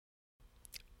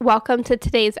Welcome to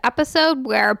today's episode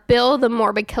where Bill the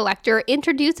Morbid Collector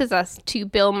introduces us to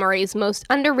Bill Murray's most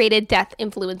underrated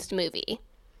death-influenced movie.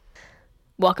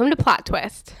 Welcome to Plot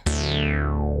Twist.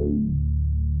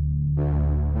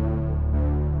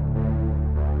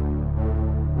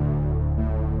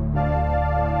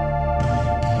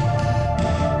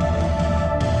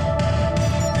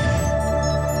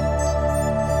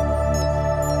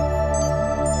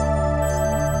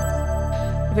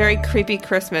 Very creepy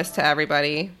Christmas to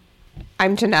everybody.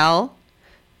 I'm Janelle,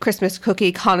 Christmas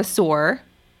cookie connoisseur.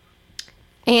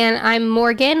 And I'm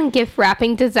Morgan, gift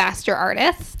wrapping disaster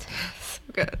artist.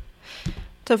 Good.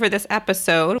 So for this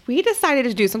episode, we decided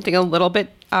to do something a little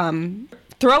bit,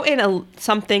 throw in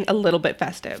something a little bit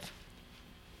festive.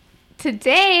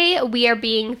 Today, we are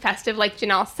being festive, like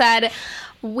Janelle said.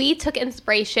 We took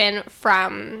inspiration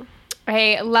from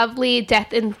a lovely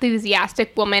death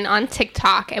enthusiastic woman on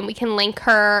TikTok, and we can link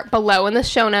her below in the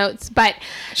show notes. But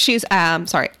she's at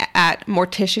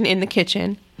Mortician in the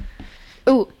Kitchen.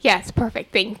 Oh, yes,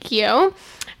 perfect. Thank you.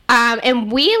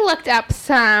 And we looked up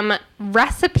some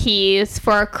recipes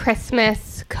for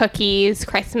Christmas cookies,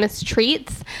 Christmas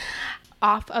treats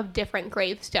off of different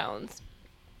gravestones.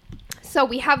 So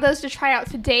we have those to try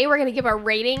out today. We're going to give our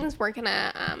ratings. We're going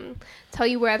to tell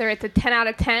you whether it's a 10 out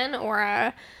of 10 or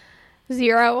a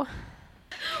 0.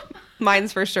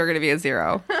 Mine's for sure going to be a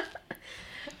 0.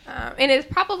 And it's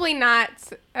probably not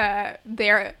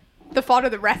the fault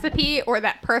of the recipe or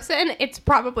that person. It's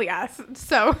probably us.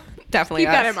 So definitely keep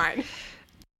us. That in mind.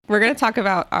 We're going to talk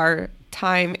about our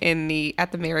time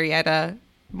at the Marietta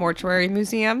Mortuary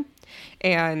Museum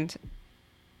and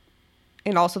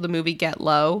also the movie Get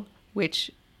Low,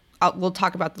 which we'll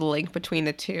talk about the link between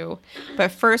the two.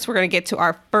 But first, we're going to get to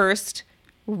our first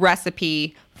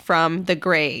recipe from the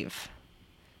grave.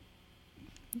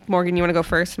 Morgan, you want to go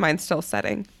first? Mine's still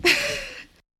setting.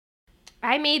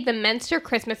 I made the Menster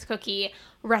Christmas cookie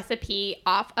recipe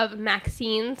off of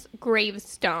Maxine's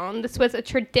gravestone. This was a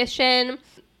tradition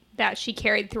that she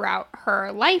carried throughout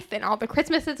her life and all the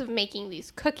Christmases of making these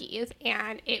cookies.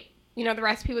 And the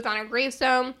recipe was on her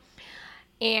gravestone,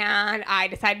 and I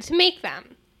decided to make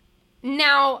them.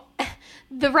 Now,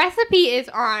 the recipe is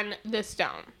on the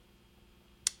stone.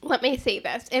 Let me say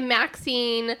this. And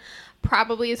Maxine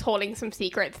probably is holding some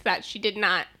secrets that she did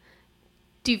not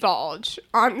divulge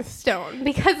on the stone,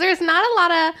 because there's not a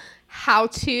lot of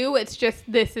how-to. It's just,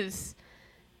 this is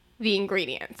the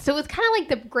ingredients. So it's kind of like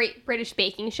the Great British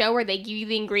Baking Show, where they give you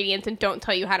the ingredients and don't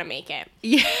tell you how to make it.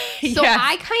 Yeah. So yes.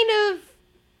 I kind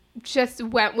of just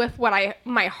went with what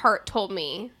my heart told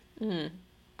me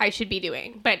I should be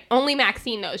doing. But only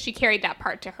Maxine knows. She carried that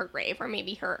part to her grave, or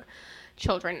maybe her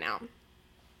children now.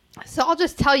 So I'll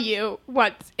just tell you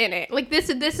what's in it. Like, this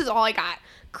is all I got.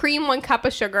 Cream, 1 cup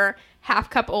of sugar, half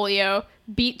cup Oleo,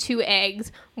 beat 2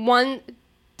 eggs, 1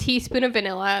 teaspoon of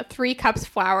vanilla, 3 cups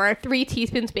flour, 3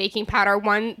 teaspoons baking powder,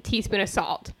 1 teaspoon of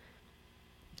salt.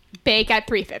 Bake at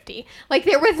 350. Like,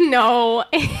 there was no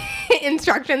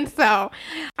instructions. So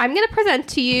I'm going to present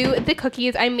to you the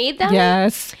cookies. I made them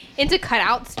into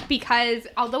cutouts because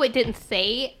although it didn't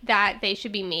say that they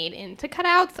should be made into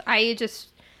cutouts, I just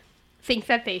think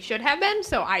that they should have been,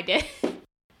 so I did.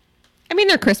 I mean,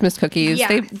 they're Christmas cookies.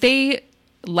 Yes. They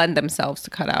lend themselves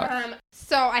to cut out.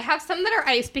 So I have some that are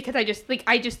iced because I just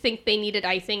think they needed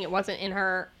icing. It wasn't in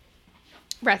her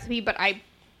recipe, but I'm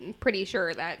pretty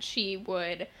sure that she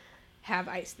would have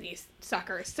iced these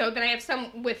suckers. So then I have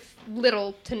some with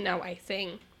little to no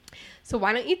icing. So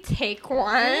why don't you take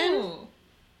one? Ooh. All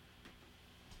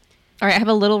right, I have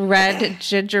a little red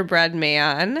gingerbread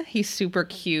man. He's super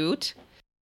cute.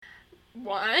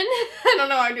 1. I don't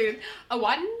know how to do this. A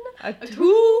 1, a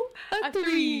 2, a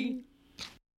 3.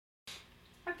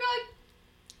 I feel like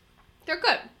they're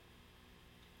good.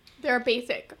 They're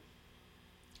basic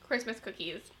Christmas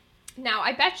cookies. Now,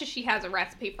 I bet you she has a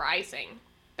recipe for icing.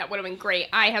 That would have been great.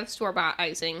 I have store-bought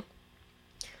icing.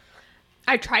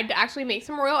 I tried to actually make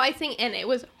some royal icing, and it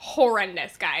was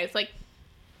horrendous, guys. Like,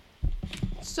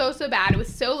 so bad. It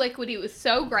was so liquidy. It was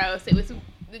so gross.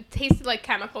 It tasted like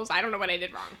chemicals. I don't know what I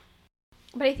did wrong.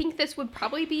 But I think this would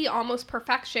probably be almost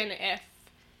perfection if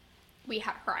we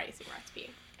had her icing recipe.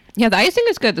 Yeah, the icing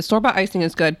is good. The store-bought icing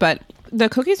is good, but the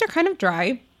cookies are kind of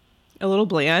dry, a little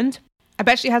bland. I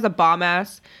bet she has a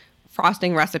bomb-ass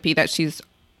frosting recipe that she's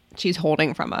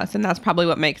holding from us, and that's probably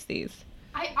what makes these.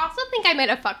 I also think I might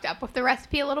have fucked up with the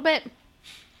recipe a little bit.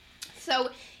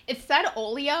 So it said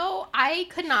Oleo. I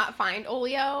could not find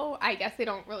Oleo. I guess they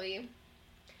don't really,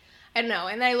 I don't know.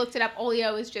 And then I looked it up.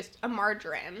 Oleo is just a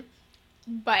margarine.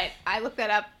 But I looked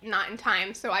that up not in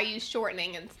time, so I used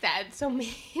shortening instead. So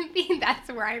maybe that's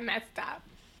where I messed up.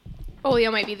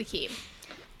 Oleo might be the key.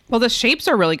 Well, the shapes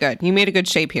are really good. You made a good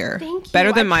shape here. Thank you.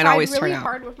 Better than mine always turn out. I tried really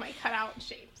hard with my cutout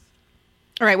shapes.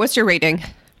 All right, what's your rating?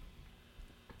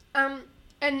 And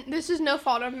this is no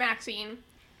fault of Maxine.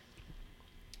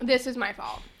 This is my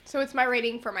fault. So it's my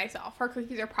rating for myself. Her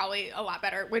cookies are probably a lot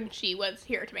better when she was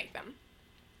here to make them.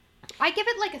 I give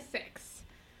it like a 6.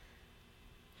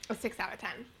 A 6 out of 10.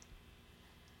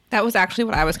 That was actually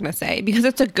what I was going to say. Because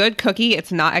it's a good cookie,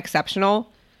 it's not exceptional.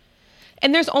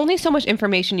 And there's only so much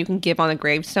information you can give on a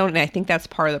gravestone, and I think that's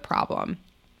part of the problem.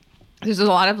 There's a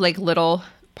lot of like little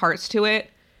parts to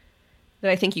it that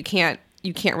I think you can't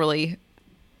get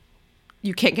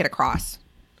across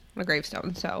on a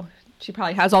gravestone. So she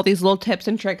probably has all these little tips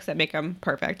and tricks that make them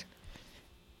perfect.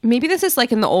 Maybe this is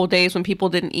like in the old days when people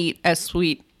didn't eat as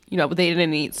sweet, they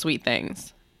didn't eat sweet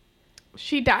things.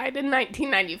 She died in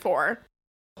 1994.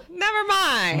 Never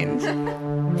mind.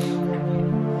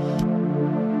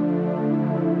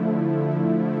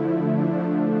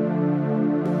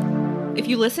 If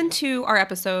you listen to our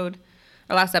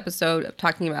last episode of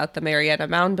talking about the Marietta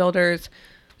Mound Builders,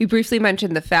 we briefly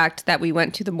mentioned the fact that we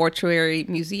went to the mortuary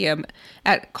museum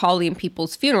at Colleen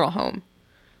Peoples' funeral home,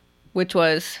 which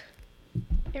was...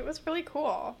 It was really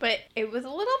cool, but it was a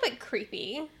little bit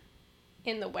creepy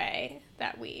in the way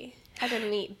that we had to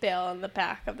meet Bill in the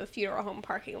back of the funeral home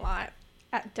parking lot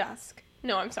at dusk.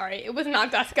 No, I'm sorry. It was not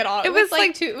dusk at all. It was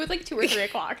like 2 or 3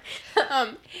 o'clock.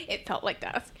 It felt like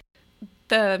dusk.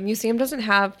 The museum doesn't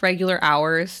have regular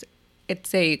hours.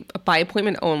 It's a by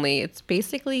appointment only. It's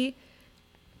basically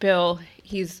Bill.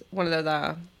 He's one of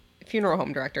the funeral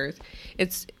home directors.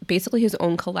 It's basically his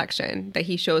own collection that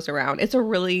he shows around. It's a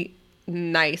really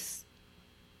nice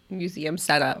museum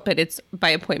setup, but it's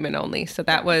by appointment only. So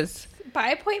that was...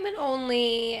 By appointment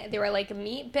only. They were like,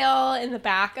 meet Bill in the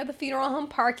back of the funeral home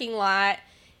parking lot.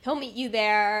 He'll meet you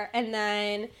there. And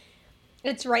then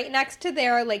it's right next to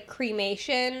their like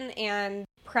cremation and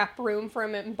prep room for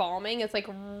embalming. It's like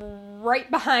right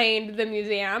behind the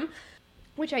museum,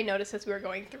 which I noticed as we were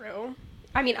going through.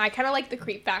 I mean, I kind of like the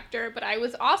creep factor, but I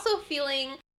was also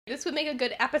feeling this would make a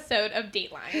good episode of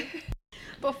Dateline.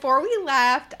 Before we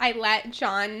left, I let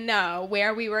John know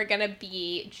where we were going to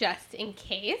be just in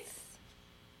case.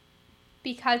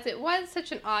 Because it was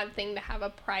such an odd thing to have a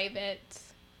private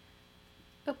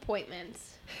appointment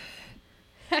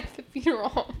at the funeral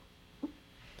home.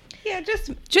 Yeah,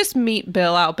 just meet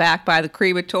Bill out back by the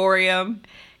crematorium.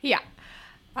 Yeah.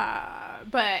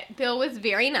 But Bill was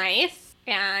very nice,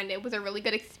 and it was a really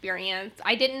good experience.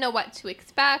 I didn't know what to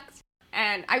expect,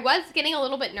 and I was getting a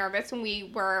little bit nervous when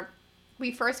we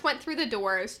first went through the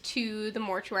doors to the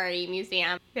mortuary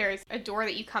museum. There's a door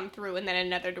that you come through and then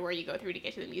another door you go through to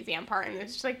get to the museum part. And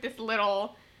there's just like this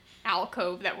little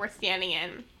alcove that we're standing in.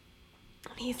 And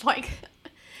he's like,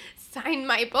 sign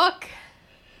my book.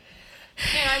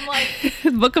 And I'm like...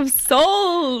 Book of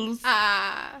Souls.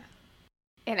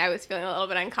 And I was feeling a little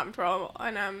bit uncomfortable.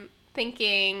 And I'm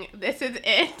thinking, this is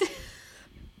it.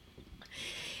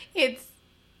 It's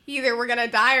either we're going to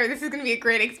die or this is going to be a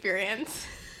great experience.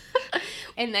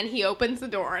 And then he opens the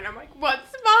door, and I'm like,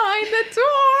 what's behind the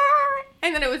door?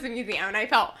 And then it was a museum, and I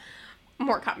felt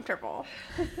more comfortable.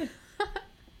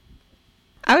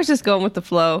 I was just going with the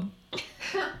flow.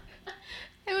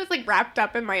 I was, like, wrapped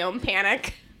up in my own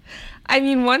panic. I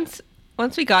mean, once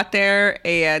we got there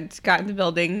and got in the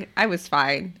building, I was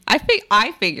fine.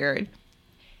 I figured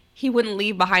he wouldn't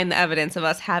leave behind the evidence of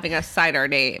us having us sign our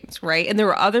names, right? And there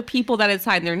were other people that had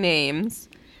signed their names,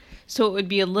 so it would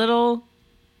be a little...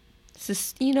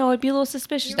 it'd be a little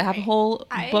suspicious to have a whole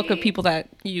book of people that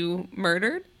you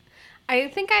murdered. I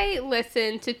think I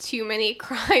listened to too many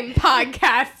crime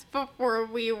podcasts before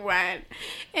we went,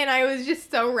 and I was just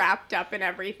so wrapped up in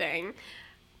everything.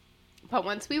 But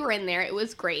once we were in there, it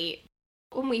was great.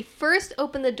 When we first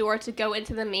opened the door to go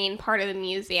into the main part of the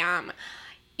museum,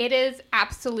 it is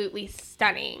absolutely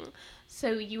stunning.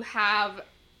 So you have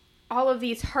all of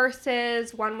these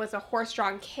hearses. One was a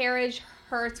horse-drawn carriage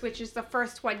hearse, which is the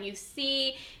first one you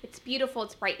see. It's beautiful,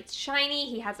 it's bright, it's shiny.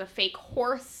 He has a fake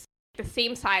horse, the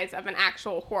same size of an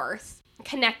actual horse,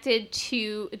 connected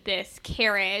to this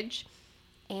carriage.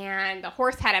 And the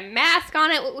horse had a mask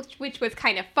on it, which was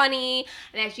kind of funny.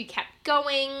 And as you kept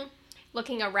going,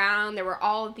 looking around, there were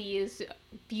all of these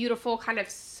beautiful, kind of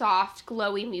soft,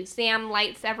 glowy museum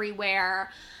lights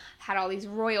everywhere. Had all these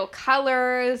royal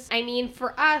colors. I mean,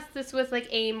 for us, this was like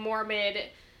a morbid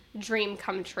dream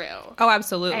come true. Oh,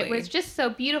 absolutely. It was just so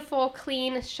beautiful,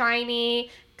 clean, shiny,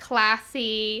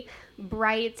 classy,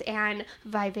 bright, and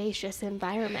vivacious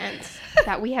environment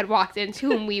that we had walked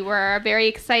into, and we were very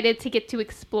excited to get to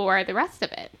explore the rest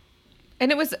of it. And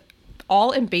it was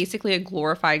all in basically a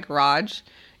glorified garage,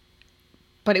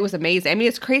 but it was amazing. I mean,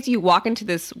 it's crazy. You walk into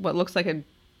this, what looks like a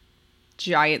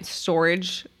giant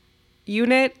storage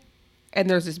unit, and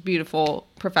there's this beautiful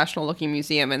professional looking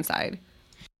museum inside.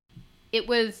 It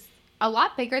was a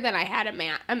lot bigger than I had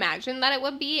imagined that it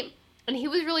would be. And he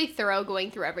was really thorough going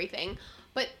through everything.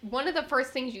 But one of the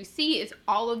first things you see is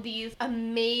all of these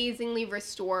amazingly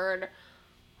restored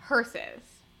hearses.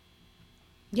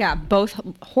 Yeah, both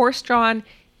horse-drawn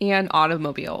and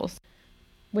automobiles,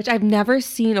 which I've never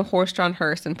seen a horse-drawn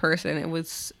hearse in person. It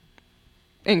was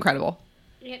incredible.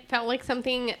 It felt like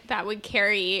something that would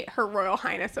carry Her Royal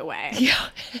Highness away. Yeah,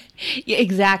 yeah,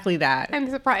 exactly that. I'm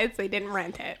surprised they didn't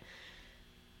rent it.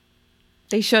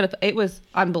 They should have. It was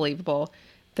unbelievable.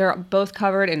 They're both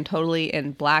covered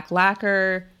in black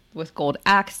lacquer with gold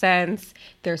accents.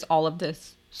 There's all of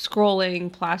this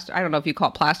scrolling plaster. I don't know if you call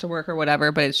it plasterwork or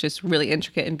whatever, but it's just really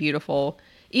intricate and beautiful.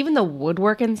 Even the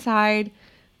woodwork inside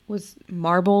was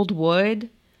marbled wood.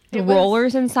 The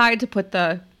rollers inside to put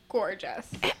the... Gorgeous.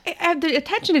 And the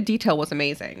attention to detail was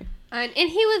amazing. And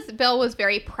Bill was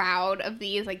very proud of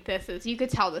these. Like, you could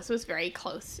tell this was very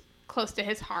close to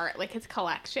his heart, like his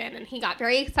collection, and he got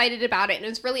very excited about it. And it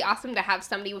was really awesome to have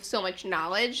somebody with so much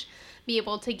knowledge be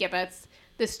able to give us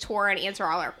this tour and answer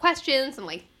all our questions and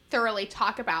like thoroughly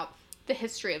talk about the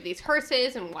history of these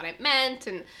hearses and what it meant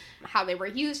and how they were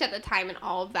used at the time and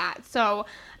all of that. So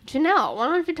Janelle, why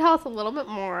don't you tell us a little bit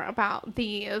more about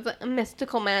these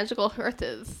mystical, magical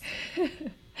hearses?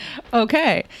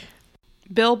 Okay.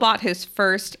 Bill bought his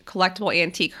first collectible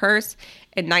antique hearse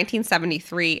in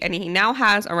 1973, and he now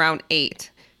has around 8.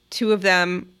 2 of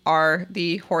them are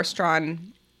the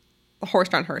horse-drawn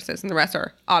hearses, and the rest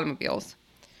are automobiles.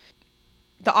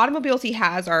 The automobiles he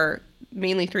has are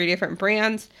mainly 3 different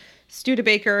brands: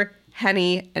 Studebaker,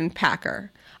 Henny, and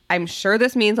Packer. I'm sure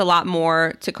this means a lot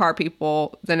more to car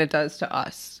people than it does to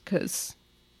us, because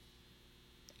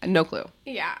no clue.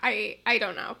 Yeah, I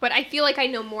don't know. But I feel like I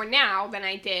know more now than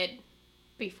I did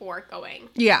before going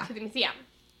to the museum.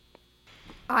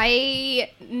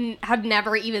 I have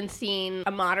never even seen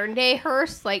a modern day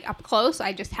hearse like up close.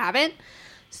 I just haven't.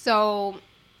 So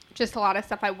just a lot of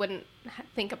stuff I wouldn't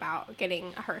think about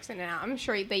getting a hearse in and out. I'm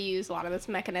sure they use a lot of those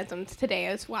mechanisms today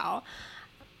as well.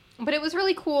 But it was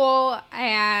really cool.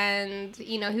 And,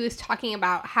 he was talking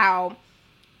about how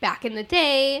back in the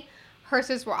day,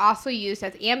 hearses were also used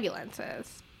as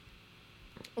ambulances,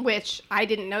 which I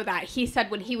didn't know that. He said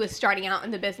when he was starting out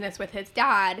in the business with his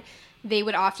dad, they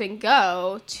would often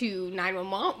go to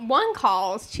 911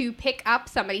 calls to pick up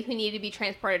somebody who needed to be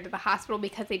transported to the hospital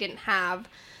because they didn't have,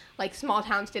 like, small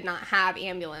towns did not have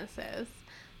ambulances.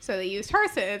 So they used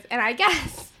hearses. And I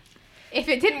guess if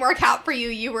it didn't work out for you,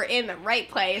 you were in the right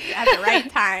place at the right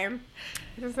time.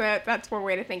 That's one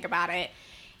way to think about it.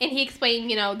 And he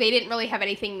explained, they didn't really have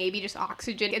anything, maybe just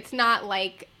oxygen. It's not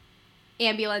like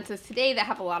ambulances today that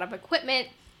have a lot of equipment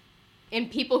and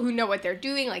people who know what they're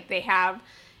doing. Like, they have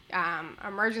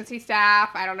emergency staff.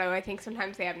 I don't know. I think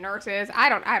sometimes they have nurses. I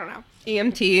don't know.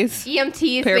 EMTs,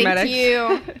 paramedics. Thank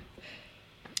you.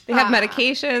 They have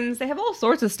medications. They have all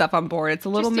sorts of stuff on board. It's a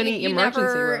little mini emergency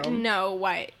room. You never know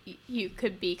what you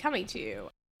could be coming to.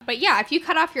 But yeah, if you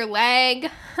cut off your leg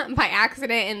by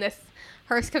accident and this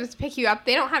hearse comes to pick you up,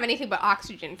 they don't have anything but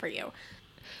oxygen for you.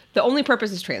 The only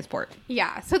purpose is transport.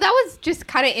 Yeah, so that was just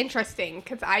kind of interesting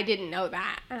because I didn't know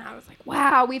that. And I was like,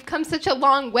 wow, we've come such a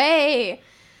long way.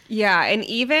 Yeah, and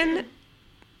even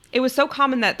it was so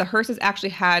common that the hearses actually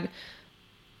had,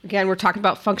 again, we're talking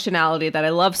about functionality that I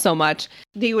love so much.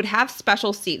 They would have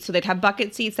special seats. So they'd have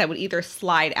bucket seats that would either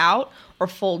slide out or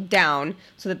fold down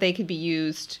so that they could be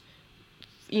used.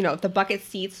 If the bucket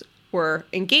seats were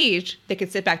engaged, they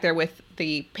could sit back there with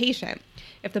the patient.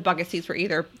 If the bucket seats were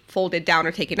either folded down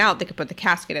or taken out, they could put the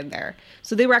casket in there.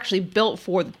 So they were actually built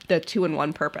for the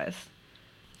 2-in-1 purpose.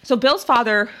 So Bill's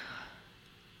father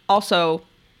also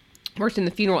worked in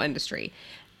the funeral industry,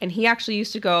 and he actually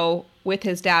used to go with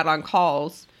his dad on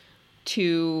calls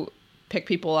to pick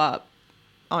people up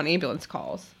on ambulance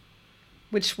calls,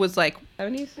 which was like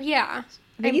 70s? Yeah.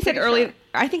 I think he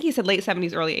said late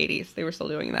 70s, early 80s. They were still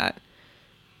doing that.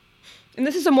 And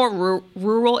this is a more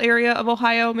rural area of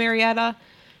Ohio, Marietta.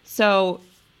 So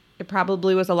it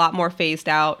probably was a lot more phased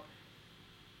out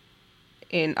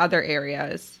in other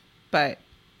areas. But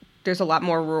there's a lot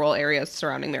more rural areas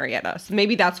surrounding Marietta. So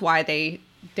maybe that's why they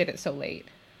did it so late.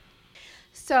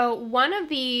 So one of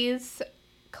these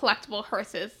collectible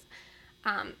hearses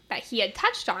that he had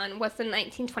touched on was the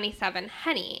 1927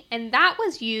 Henny. And that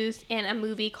was used in a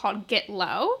movie called Get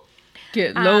Low.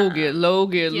 Get low, get low,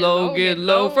 get low, get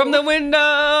low from the window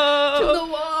to the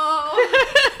wall.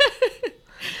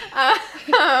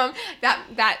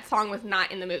 That song was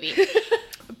not in the movie.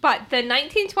 But the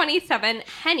 1927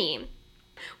 Henny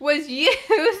was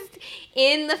used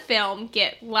in the film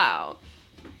Get Low.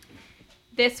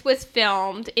 This was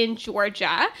filmed in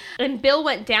Georgia, and Bill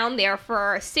went down there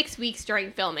for 6 weeks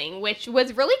during filming, which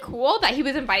was really cool that he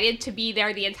was invited to be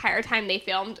there the entire time they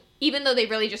filmed, even though they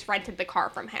really just rented the car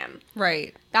from him.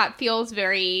 Right. That feels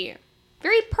very,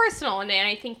 very personal, and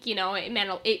I think,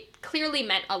 it clearly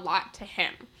meant a lot to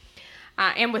him,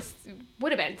 and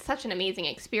would have been such an amazing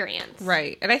experience.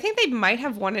 Right. And I think they might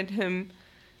have wanted him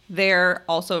there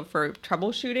also for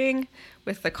troubleshooting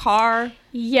with the car.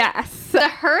 Yes. The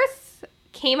hearse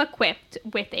came equipped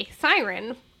with a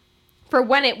siren for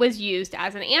when it was used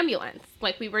as an ambulance,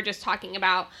 like we were just talking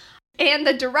about. And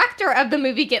the director of the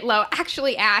movie Get Low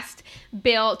actually asked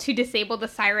Bill to disable the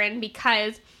siren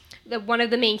because one of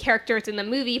the main characters in the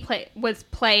movie was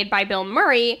played by Bill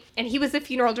Murray, and he was the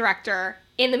funeral director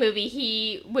in the movie.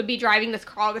 He would be driving this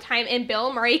car all the time, and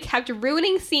Bill Murray kept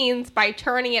ruining scenes by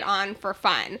turning it on for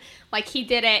fun. Like, he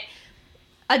did it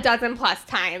a dozen plus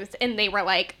times, and they were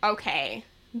like, okay,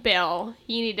 Bill,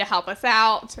 you need to help us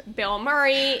out. Bill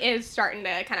Murray is starting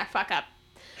to kind of fuck up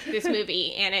this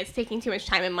movie, and it's taking too much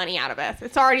time and money out of us.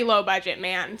 It's already low budget,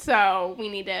 man, so we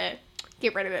need to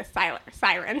get rid of this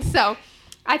siren. So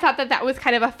I thought that was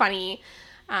kind of a funny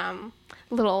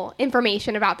little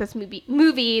information about this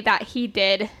movie that he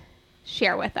did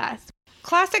share with us.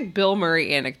 Classic Bill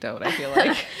Murray anecdote, I feel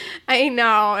like. I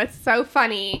know, it's so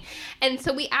funny. And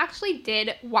so we actually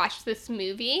did watch this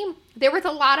movie. There was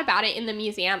a lot about it in the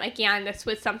museum. Again, this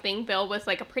was something Bill was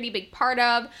like a pretty big part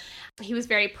of. He was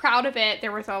very proud of it.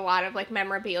 There was a lot of like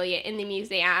memorabilia in the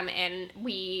museum, and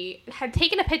we had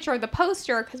taken a picture of the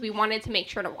poster because we wanted to make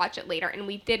sure to watch it later, and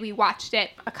we did. We watched it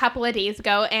a couple of days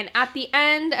ago, and at the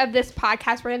end of this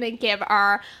podcast, we're going to give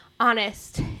our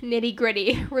honest,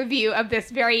 nitty-gritty review of this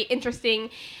very interesting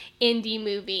indie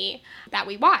movie that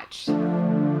we watched.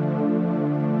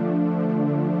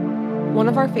 One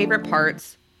of our favorite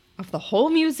parts of the whole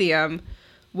museum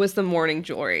was the morning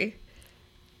jewelry.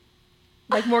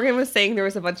 Like Morgan was saying, there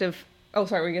was a bunch of... Oh,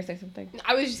 sorry, were you going to say something?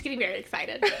 I was just getting very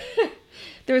excited.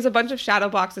 There was a bunch of shadow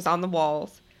boxes on the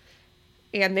walls,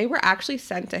 and they were actually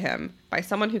sent to him by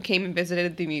someone who came and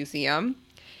visited the museum.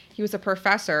 He was a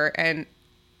professor and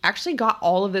actually got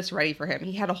all of this ready for him.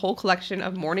 He had a whole collection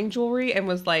of morning jewelry and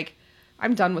was like,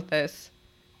 I'm done with this.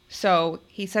 So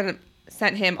he sent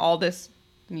him all this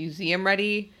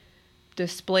museum-ready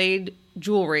displayed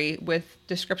jewelry with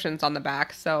descriptions on the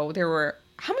back. So there were...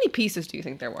 How many pieces do you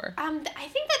think there were? I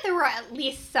think that there were at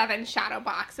least 7 shadow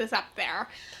boxes up there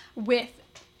with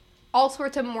all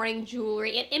sorts of morning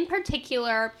jewelry, and in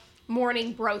particular,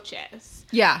 morning brooches.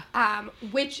 Yeah.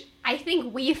 Which I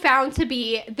think we found to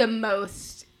be the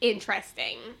most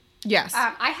interesting. Yes.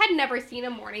 I had never seen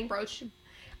a morning brooch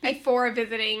before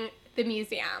visiting the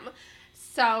museum.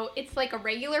 So it's like a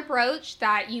regular brooch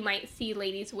that you might see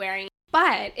ladies wearing,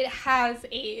 but it has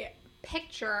a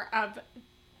picture of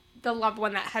the loved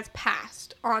one that has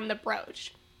passed on the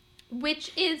brooch,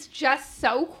 which is just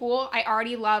so cool. I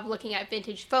already love looking at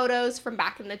vintage photos from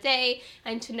back in the day,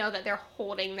 and to know that they're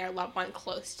holding their loved one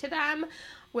close to them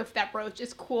with that brooch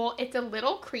is cool. It's a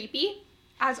little creepy,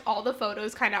 as all the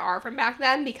photos kind of are from back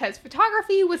then, because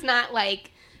photography was not like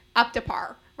up to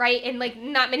par, right? And like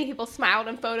not many people smiled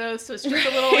in photos, so it's just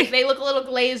a little like they look a little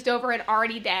glazed over and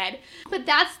already dead. But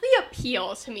that's the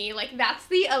appeal to me. Like that's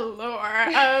the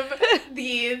allure of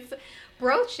these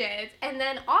brooches. And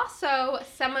then also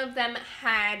some of them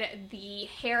had the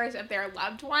hairs of their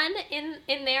loved one in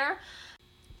there.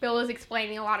 Bill was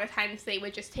explaining a lot of times they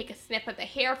would just take a snip of the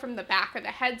hair from the back of the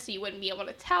head so you wouldn't be able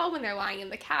to tell when they're lying in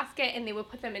the casket, and they would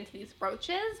put them into these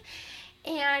brooches.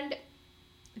 And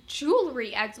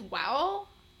jewelry as well.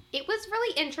 It was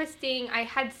really interesting. I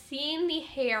had seen the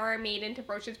hair made into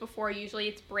brooches before. Usually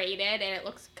it's braided and it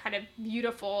looks kind of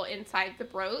beautiful inside the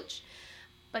brooch.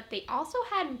 But they also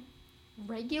had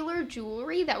regular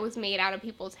jewelry that was made out of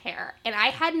people's hair. And I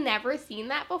had never seen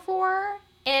that before.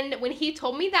 And when he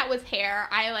told me that was hair,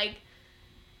 I like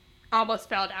almost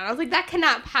fell down. I was like, that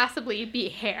cannot possibly be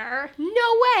hair. No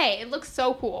way. It looks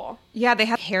so cool. Yeah, they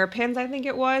had hairpins, I think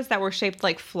it was, that were shaped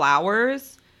like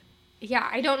flowers. Yeah,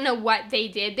 I don't know what they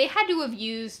did. They had to have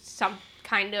used some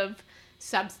kind of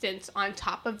substance on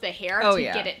top of the hair to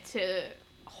get it to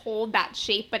hold that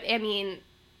shape. But, I mean,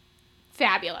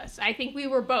 fabulous. I think we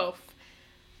were both.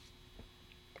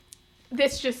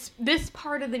 This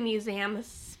part of the museum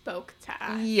spoke to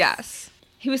us. Yes.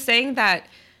 He was saying that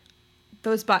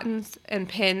those buttons and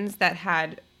pins that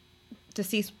had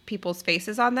deceased people's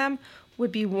faces on them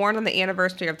would be worn on the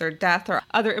anniversary of their death or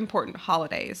other important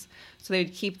holidays. So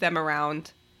they'd keep them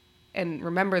around and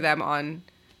remember them on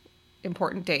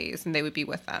important days, and they would be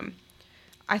with them.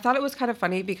 I thought it was kind of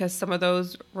funny because some of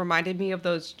those reminded me of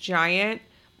those giant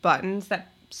buttons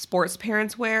that sports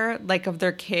parents wear, like of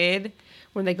their kid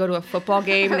when they go to a football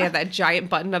game and they have that giant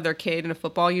button of their kid in a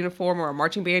football uniform or a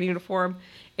marching band uniform.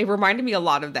 It reminded me a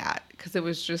lot of that because it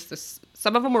was just this.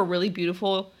 Some of them were really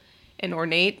beautiful and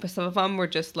ornate, but some of them were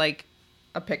just like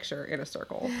a picture in a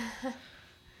circle.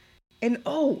 And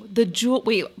the jewel.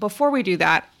 Wait, before we do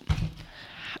that,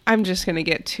 I'm just going to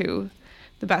get to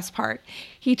the best part.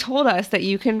 He told us that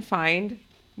you can find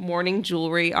mourning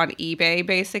jewelry on eBay,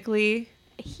 basically.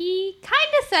 He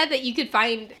kind of said that you could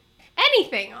find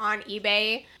anything on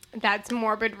eBay that's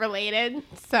morbid related.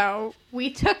 So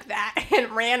we took that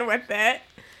and ran with it.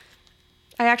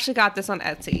 I actually got this on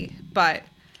Etsy, but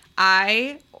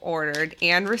I ordered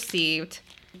and received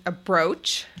a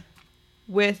brooch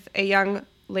with a young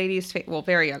lady's face, well,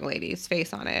 very young lady's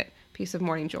face on it, piece of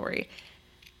mourning jewelry.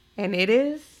 And it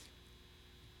is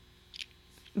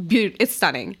beautiful. It's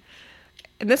stunning.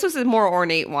 And this was a more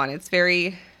ornate one. It's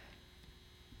very,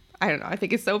 I don't know. I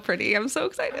think it's so pretty. I'm so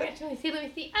excited. Okay, let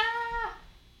me see. Ah!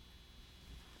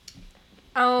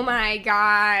 Oh my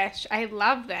gosh. I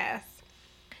love this.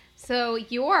 So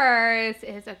yours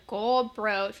is a gold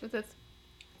brooch with this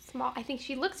small, I think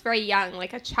she looks very young,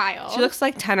 like a child. She looks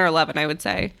like 10 or 11, I would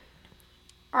say.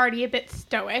 Already a bit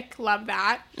stoic. Love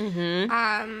that. Mm-hmm.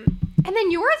 And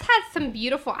then yours has some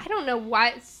beautiful, I don't know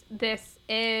what this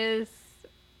is,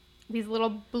 these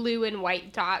little blue and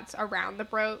white dots around the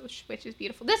brooch, which is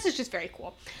beautiful. This is just very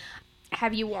cool.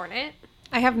 Have you worn it?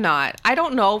 I have not. I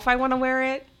don't know if I want to wear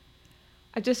it.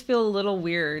 I just feel a little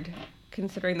weird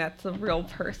considering that's a real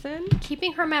person.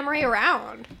 Keeping her memory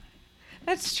around.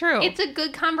 That's true. It's a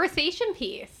good conversation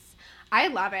piece. I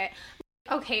love it.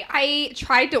 Okay, I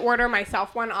tried to order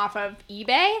myself one off of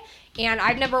eBay, and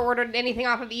I've never ordered anything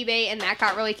off of eBay, and that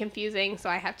got really confusing, so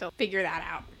I have to figure that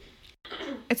out.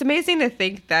 It's amazing to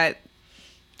think that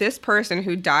this person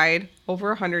who died over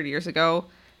 100 years ago,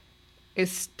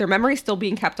 is their memory still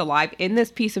being kept alive in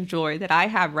this piece of jewelry that I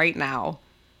have right now.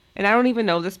 And I don't even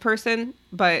know this person,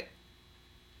 but...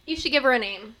 You should give her a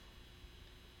name.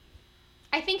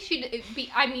 I think she'd be,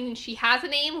 I mean, she has a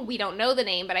name. We don't know the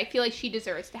name, but I feel like she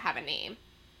deserves to have a name.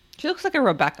 She looks like a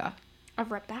Rebecca. A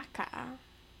Rebecca.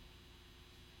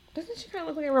 Doesn't she kind of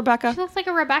look like a Rebecca? She looks like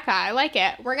a Rebecca. I like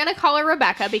it. We're going to call her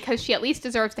Rebecca because she at least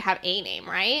deserves to have a name,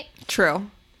 right?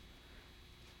 True.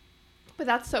 But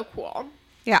that's so cool.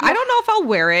 Yeah, I don't know if I'll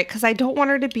wear it because I don't want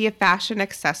her to be a fashion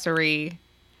accessory.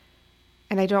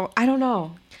 And I don't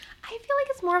know. I feel like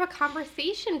it's more of a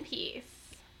conversation piece.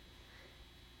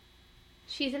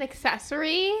 She's an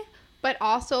accessory, but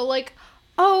also like,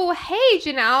 oh, hey,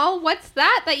 Janelle, what's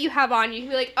that you have on? You can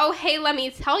be like, oh, hey, let me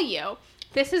tell you.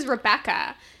 This is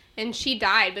Rebecca, and she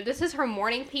died, but this is her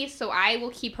mourning piece, so I will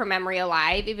keep her memory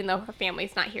alive, even though her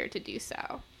family's not here to do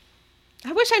so.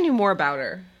 I wish I knew more about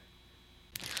her.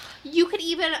 You could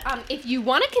even, if you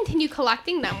want to continue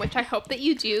collecting them, which I hope that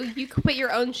you do, you could put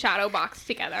your own shadow box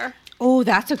together. Oh,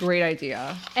 that's a great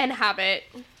idea. And have it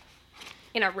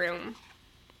in a room.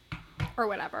 Or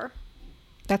whatever.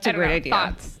 That's a great idea.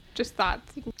 Thoughts. Just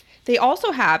thoughts. They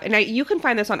also have, and you can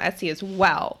find this on Etsy as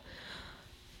well,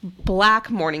 black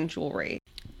mourning jewelry.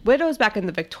 Widows back in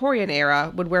the Victorian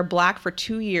era would wear black for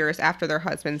 2 years after their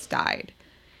husbands died.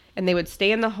 And they would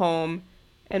stay in the home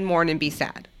and mourn and be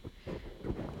sad.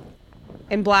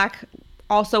 And black,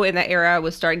 also in that era,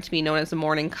 was starting to be known as the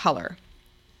mourning color.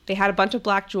 They had a bunch of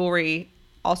black jewelry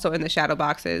also in the shadow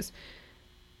boxes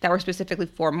that were specifically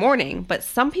for mourning, but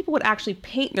some people would actually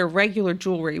paint their regular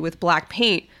jewelry with black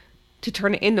paint to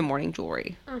turn it into mourning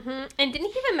jewelry. Mm-hmm. And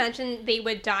didn't he even mention they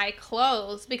would dye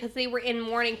clothes because they were in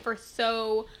mourning for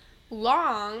so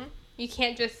long? You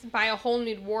can't just buy a whole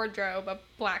new wardrobe of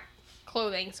black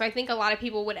clothing. So I think a lot of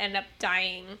people would end up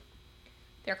dyeing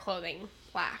their clothing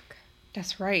black.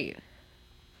 That's right.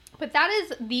 But that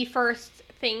is the first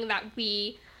thing that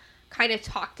we kind of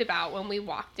talked about when we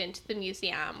walked into the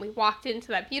museum. We walked into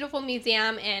that beautiful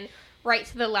museum, and right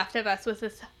to the left of us was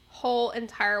this whole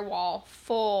entire wall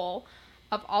full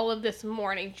of all of this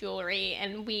mourning jewelry,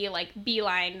 and we like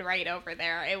beelined right over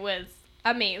there. It was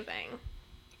amazing.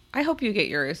 I hope you get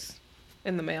yours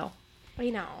in the mail. I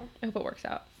know. I hope it works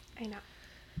out. I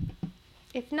know.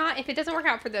 If not, if it doesn't work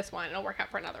out for this one, it'll work out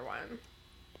for another one.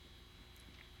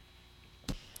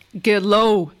 Get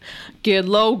low. Get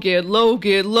low, get low,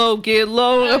 get low, get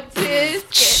low. A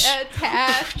tisket, a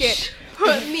tasket.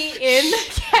 Put me in the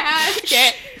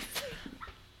casket.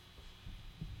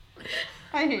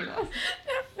 I hate us.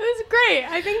 It was great.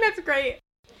 I think that's great.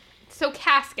 So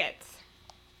caskets.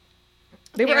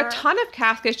 There were a ton of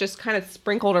caskets just kind of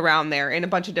sprinkled around there in a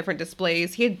bunch of different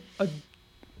displays. He had a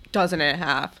dozen and a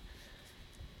half.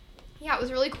 Yeah, it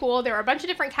was really cool. There were a bunch of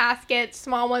different caskets,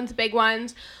 small ones, big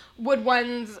ones, wood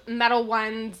ones, metal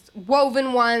ones,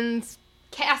 woven ones,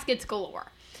 caskets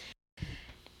galore.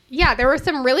 Yeah, there were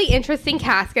some really interesting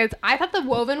caskets. I thought the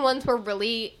woven ones were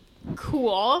really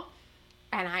cool.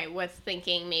 And I was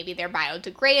thinking maybe they're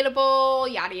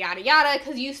biodegradable, yada, yada, yada.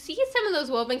 Because you see some of those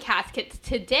woven caskets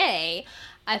today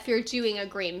if you're doing a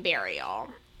green burial.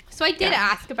 So I did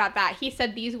ask about that. He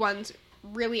said these ones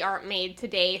really aren't made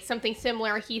today. Something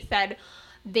similar, he said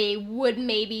they would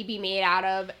maybe be made out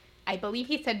of, I believe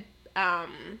he said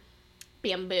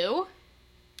bamboo.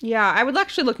 Yeah, I would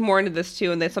actually look more into this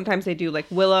too. And then sometimes they do like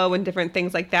willow and different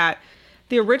things like that.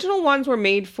 The original ones were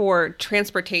made for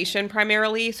transportation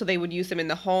primarily, so they would use them in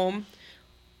the home.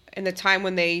 In the time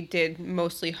when they did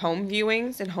mostly home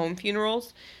viewings and home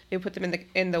funerals, they would put them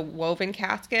in the woven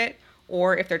casket,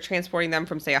 or if they're transporting them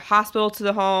from, say, a hospital to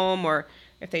the home, or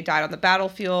if they died on the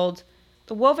battlefield.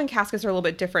 The woven caskets are a little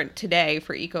bit different today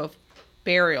for eco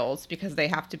burials because they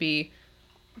have to be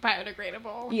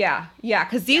biodegradable. Yeah,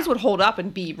 because these would hold up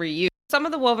and be reused. Some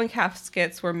of the woven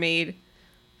caskets were made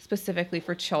specifically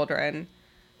for children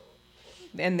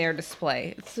in their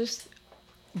display. It just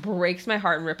breaks my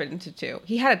heart and rip it into two.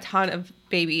 He had a ton of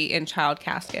baby and child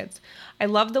caskets. I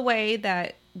love the way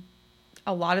that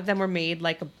a lot of them were made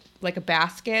like a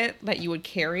basket that you would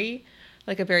carry,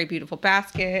 like a very beautiful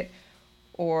basket,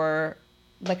 or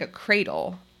like a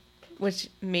cradle, which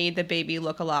made the baby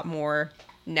look a lot more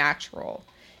natural.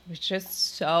 It was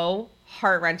just so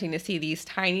heart-wrenching to see these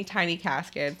tiny, tiny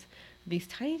caskets, these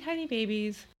tiny, tiny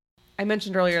babies. I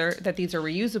mentioned earlier that these are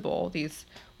reusable, these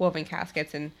woven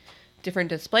caskets and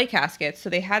different display caskets. So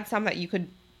they had some that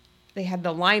they had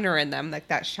the liner in them, like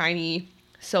that shiny,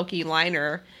 silky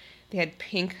liner. They had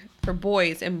pink for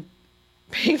boys and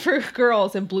pink for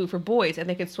girls and blue for boys, and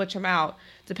they could switch them out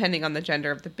depending on the gender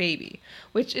of the baby,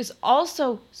 which is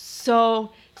also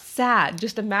so sad.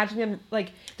 Just imagine them,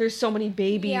 like, there's so many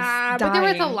babies dying. But there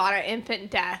was a lot of infant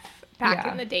death back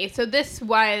in the day. So this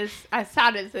was, as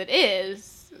sad as it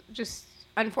is, just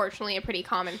unfortunately a pretty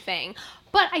common thing.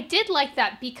 But I did like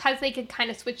that because they could kind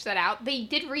of switch that out. They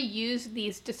did reuse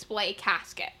these display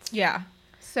caskets. Yeah.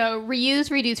 So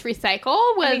reuse, reduce,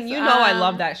 recycle was... I mean, I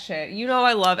love that shit.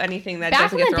 I love anything that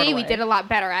doesn't get thrown away. Back in the day, we did a lot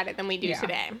better at it than we do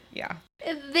today. Yeah.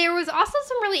 There was also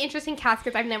some really interesting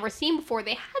caskets I've never seen before.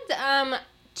 They had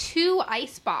 2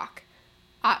 ice box...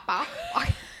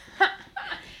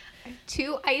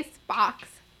 two ice box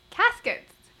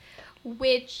caskets,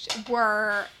 which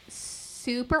were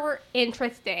super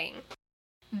interesting.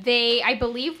 They, I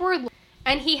believe, were...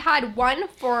 And he had one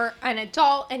for an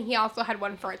adult, and he also had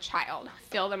one for a child.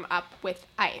 Fill them up with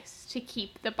ice to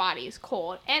keep the bodies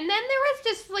cold. And then there was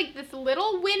just, like, this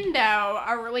little window,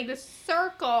 or, like, this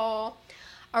circle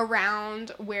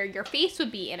around where your face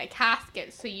would be in a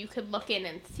casket, so you could look in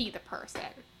and see the person.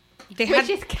 Which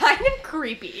is kind of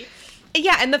creepy.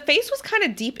 Yeah, and the face was kind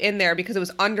of deep in there because it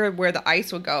was under where the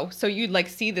ice would go. So you'd, like,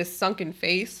 see this sunken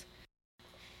face.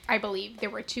 I believe there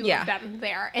were 2 of them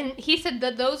there. And he said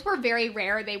that those were very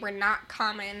rare. They were not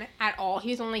common at all.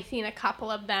 He's only seen a couple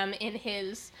of them in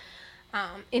his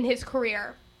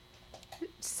career.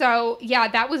 So, yeah,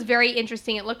 that was very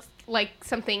interesting. It looks like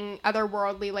something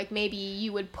otherworldly, like maybe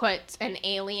you would put an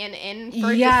alien in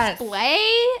for display.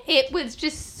 It was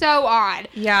just so odd.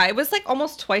 Yeah, it was like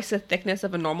almost twice the thickness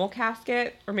of a normal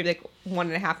casket, or maybe like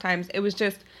 1.5 times. It was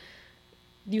just,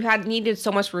 you needed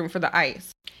so much room for the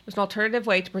ice. It was an alternative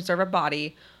way to preserve a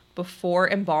body before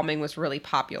embalming was really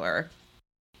popular.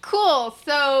 Cool.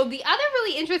 So the other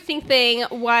really interesting thing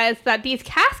was that these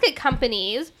casket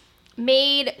companies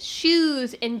made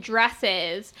shoes and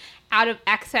dresses out of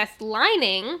excess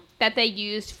lining that they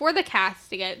used for the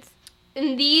caskets.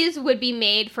 And these would be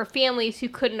made for families who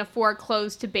couldn't afford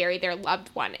clothes to bury their loved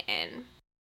one in.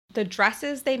 The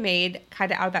dresses they made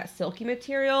kind of out of that silky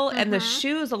material, and the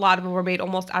shoes, a lot of them were made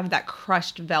almost out of that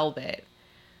crushed velvet.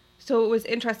 So it was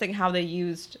interesting how they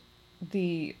used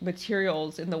the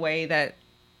materials in the way that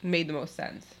made the most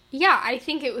sense. Yeah, I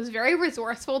think it was very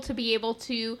resourceful to be able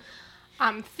to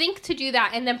think to do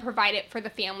that and then provide it for the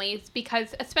families,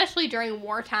 because especially during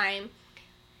wartime,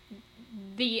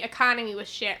 the economy was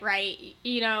shit, right?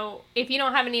 You know, if you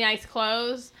don't have any nice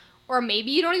clothes, or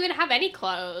maybe you don't even have any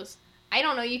clothes, I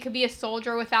don't know, you could be a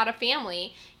soldier without a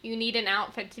family. You need an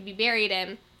outfit to be buried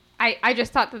in. I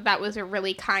just thought that was a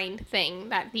really kind thing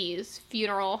that these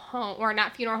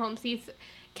these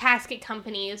casket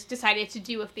companies decided to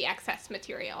do with the excess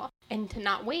material and to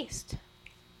not waste.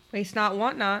 Waste not,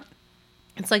 want not.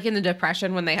 It's like in the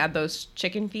Depression when they had those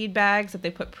chicken feed bags that they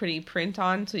put pretty print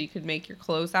on so you could make your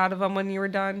clothes out of them when you were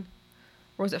done.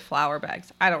 Or was it flour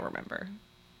bags? I don't remember.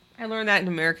 I learned that in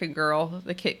American Girl,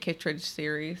 the Kit Kittredge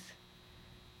series.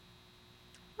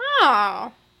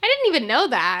 Oh, I didn't even know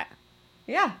that.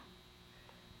 Yeah.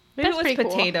 Maybe That's it was pretty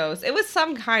cool. potatoes. It was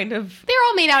some kind of... They're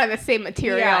all made out of the same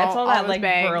material. Yeah, it's all that like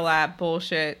bags. burlap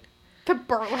bullshit. The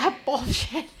burlap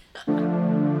bullshit.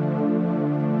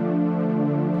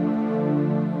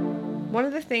 One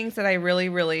of the things that I really,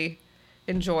 really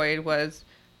enjoyed was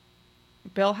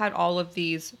Bill had all of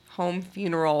these home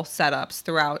funeral setups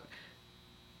throughout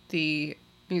the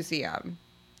museum.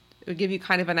 It would give you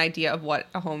kind of an idea of what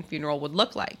a home funeral would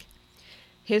look like.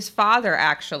 His father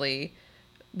actually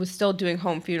was still doing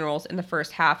home funerals in the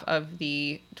first half of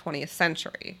the 20th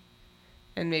century,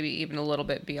 and maybe even a little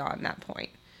bit beyond that point.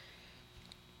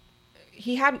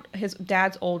 He had his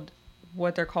dad's old,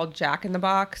 what they're called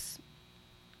Jack-in-the-Box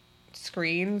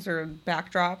screens or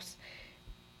backdrops.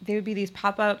 They would be these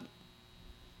pop-up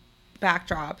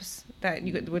backdrops that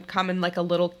would come in like a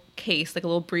little case, like a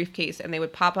little briefcase, and they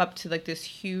would pop up to like this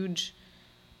huge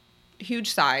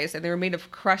size, and they were made of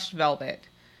crushed velvet,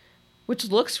 which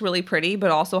looks really pretty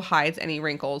but also hides any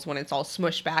wrinkles when it's all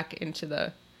smushed back into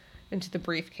the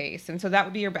briefcase. And so that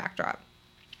would be your backdrop.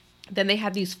 Then they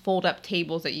had these fold-up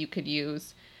tables that you could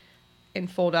use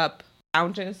and fold-up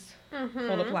lounges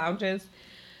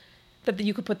that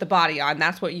you could put the body on.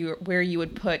 That's where you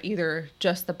would put either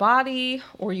just the body,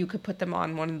 or you could put them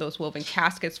on one of those woven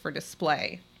caskets for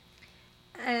display.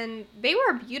 And they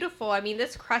were beautiful. I mean,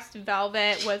 this crushed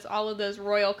velvet was all of those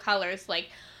royal colors, like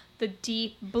the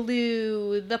deep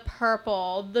blue, the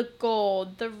purple, the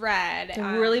gold, the red.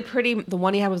 Really pretty. The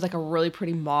one he had was like a really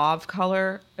pretty mauve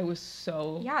color. It was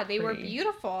so Yeah, they were pretty.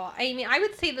 beautiful. I mean, I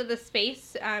would say that the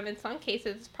space, in some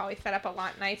cases, is probably set up a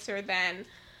lot nicer than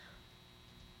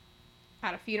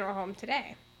at a funeral home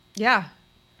today. Yeah.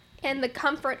 And the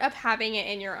comfort of having it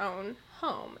in your own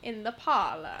home, in the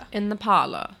parlor. In the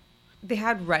parlor. They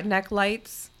had redneck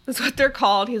lights. That's what they're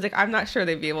called. He's like, I'm not sure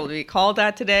they'd be able to be called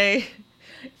that today.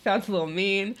 Sounds a little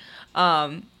mean.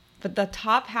 But the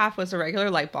top half was a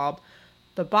regular light bulb.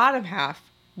 The bottom half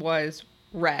was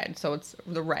red, so it's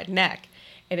the redneck.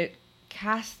 And it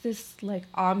cast this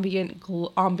like ambiance.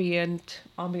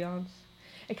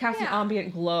 It cast an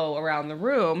ambient glow around the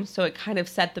room, so it kind of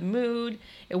set the mood.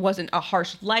 It wasn't a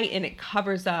harsh light, and it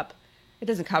covers up. It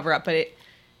doesn't cover up, but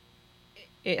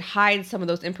it hides some of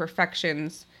those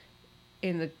imperfections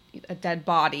in a dead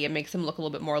body and makes them look a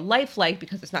little bit more lifelike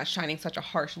because it's not shining such a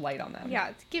harsh light on them. Yeah,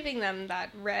 it's giving them that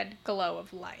red glow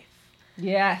of life.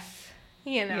 Yes.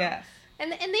 You know. Yes.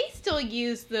 And they still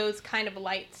use those kind of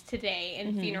lights today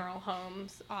in funeral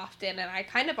homes often, and I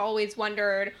kind of always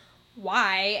wondered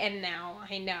why, and now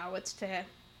I know it's to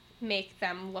make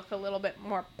them look a little bit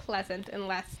more pleasant and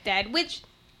less dead, which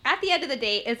at the end of the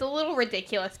day is a little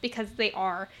ridiculous because they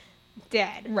are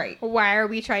dead. Right. Why are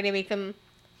we trying to make them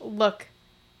look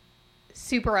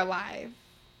super alive?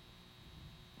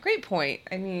 Great point.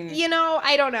 I mean, You know,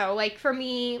 I don't know. Like, for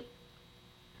me,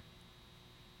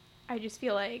 I just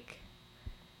feel like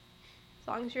as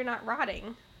long as you're not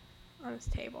rotting on this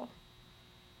table.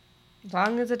 as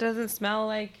long as it doesn't smell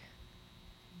like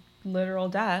literal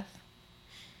death.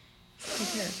 Who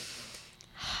cares?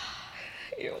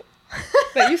 Ew.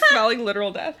 That you smelling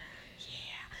literal death?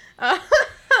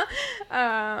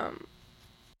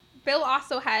 Bill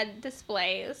also had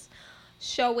displays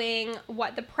showing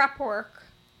what the prep work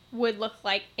would look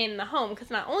like in the home, because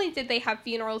not only did they have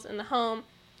funerals in the home,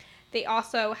 they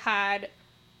also had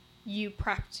you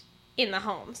prepped in the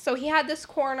home. So he had this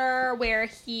corner where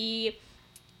he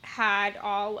had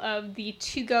all of the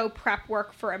to-go prep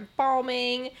work for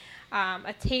embalming,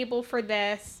 a table for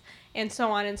this, and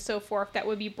so on and so forth that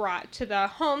would be brought to the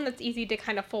home that's easy to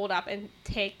kind of fold up and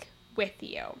take with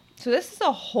you. So this is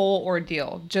a whole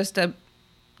ordeal just to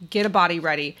get a body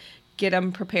ready, get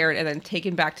them prepared, and then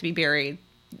taken back to be buried.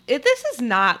 This is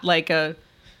not like a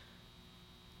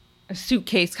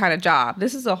suitcase kind of job.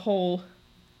 This is a whole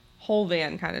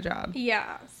van kind of job.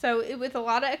 Yeah, so it was a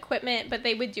lot of equipment, but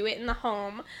they would do it in the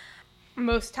home.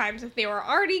 Most times, if they were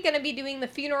already going to be doing the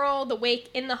funeral, the wake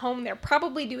in the home, they're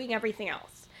probably doing everything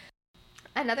else.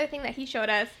 Another thing that he showed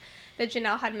us that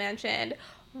Janelle had mentioned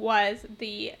was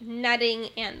the netting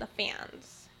and the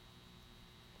fans.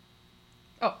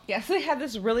 Oh, yes, they had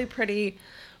this really pretty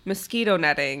mosquito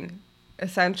netting,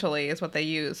 essentially, is what they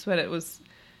used. But it was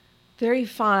very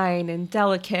fine and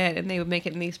delicate, and they would make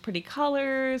it in these pretty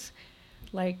colors,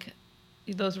 like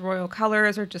those royal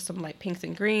colors or just some light pinks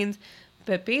and greens.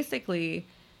 But basically,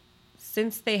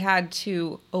 since they had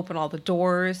to open all the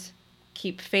doors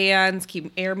keep fans,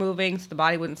 keep air moving so the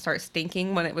body wouldn't start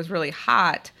stinking when it was really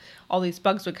hot, all these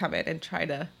bugs would come in and try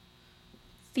to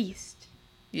feast.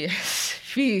 Yes,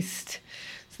 feast.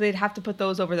 So they'd have to put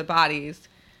those over the bodies,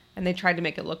 and they tried to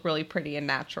make it look really pretty and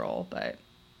natural, but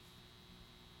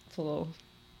it's a little...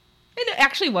 It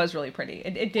actually was really pretty.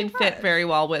 It did fit very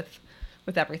well with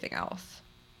everything else.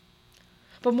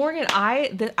 But Morgan,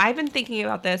 I've been thinking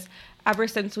about this ever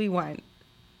since we went,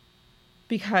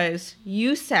 because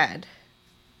you said,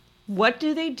 what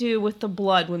do they do with the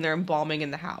blood when they're embalming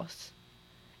in the house?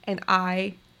 And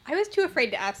I was too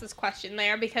afraid to ask this question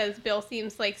there because Bill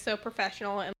seems like so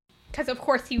professional, and because of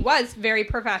course he was very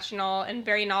professional and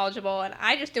very knowledgeable, and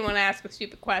I just didn't want to ask a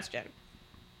stupid question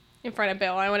in front of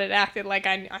Bill. I wanted to act like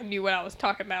I knew what I was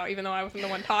talking about, even though I wasn't the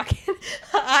one talking.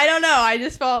 I don't know. I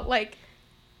just felt like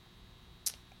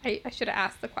I should have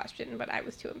asked the question, but I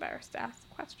was too embarrassed to ask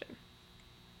the question.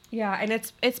 Yeah, and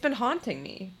it's been haunting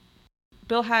me.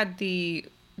 Bill had the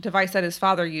device that his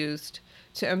father used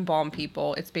to embalm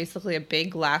people. It's basically a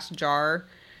big glass jar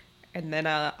and then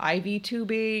a IV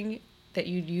tubing that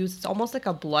you'd use. It's almost like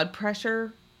a blood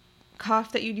pressure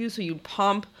cuff that you'd use. So you'd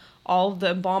pump all of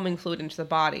the embalming fluid into the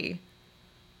body,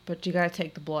 but you got to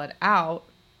take the blood out.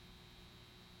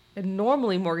 And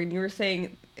normally, Morgan, you were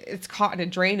saying it's caught in a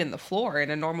drain in the floor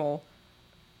in a normal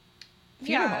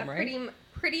funeral home, right?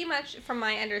 Pretty much from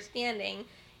my understanding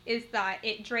is that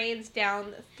it drains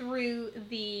down through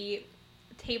the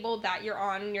table that you're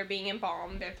on when you're being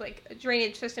embalmed. There's like a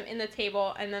drainage system in the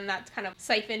table, and then that's kind of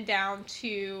siphoned down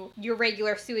to your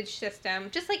regular sewage system.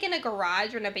 Just like in a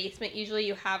garage or in a basement, usually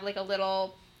you have like a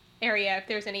little area, if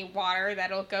there's any water,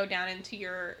 that'll go down into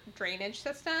your drainage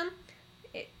system.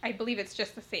 I believe it's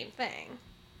just the same thing.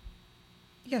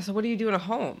 Yeah, so what do you do in a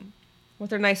home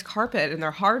with their nice carpet and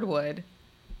their hardwood?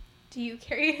 Do you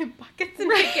carry it in buckets and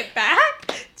take it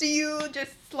back? Do you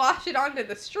just slosh it onto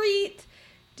the street?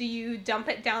 Do you dump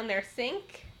it down their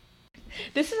sink?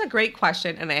 This is a great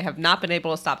question, and I have not been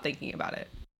able to stop thinking about it.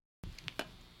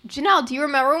 Janelle, do you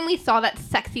remember when we saw that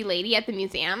sexy lady at the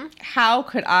museum? How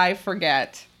could I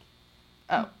forget?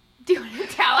 Oh. Do you want to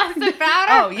tell us about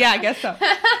her? Oh, yeah, I guess so.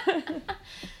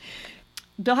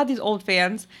 Bill had these old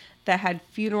fans that had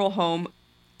funeral home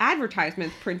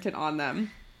advertisements printed on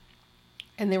them.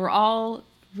 And they were all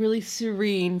really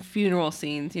serene funeral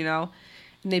scenes, you know?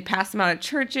 And they'd pass them out at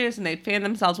churches, and they'd fan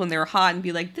themselves when they were hot and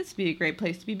be like, this would be a great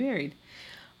place to be buried.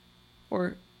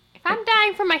 Or... if I'm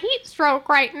dying from a heat stroke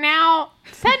right now,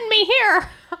 send me here.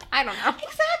 I don't know.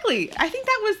 Exactly. I think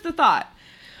that was the thought.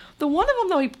 The one of them,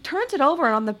 though, he turns it over,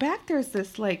 and on the back there's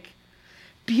this, like,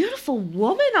 beautiful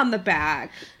woman on the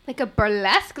back. Like a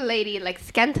burlesque lady, like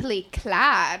scantily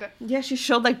clad. Yeah, she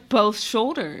showed, like, both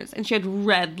shoulders, and she had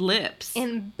red lips.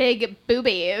 And big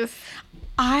boobies.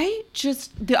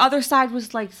 The other side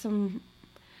was, like, some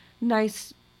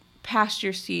nice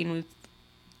pasture scene with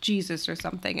Jesus or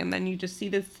something, and then you just see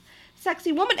this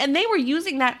sexy woman, and they were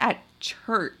using that at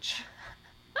church.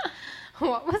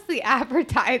 What was the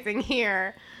advertising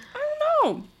here? I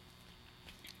don't know.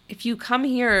 If you come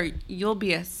here, you'll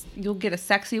get a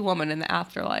sexy woman in the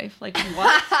afterlife. Like,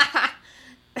 what?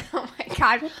 Oh my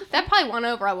God. That probably won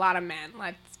over a lot of men,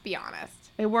 let's be honest.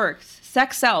 It works.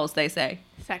 Sex sells, they say.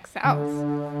 Sex sells.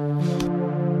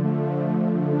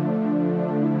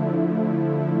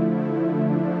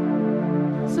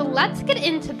 So let's get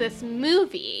into this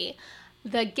movie,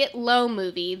 the Get Low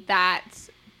movie that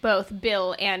both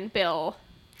Bill and Bill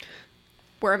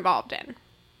were involved in.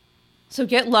 So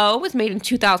Get Low was made in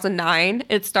 2009.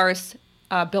 It stars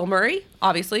Bill Murray,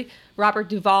 obviously, Robert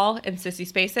Duvall, and Sissy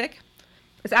Spacek.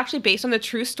 It's actually based on the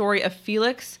true story of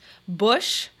Felix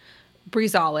Bush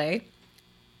Brazile.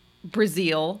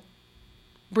 Brazil,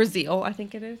 I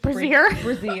think it is. Brazier?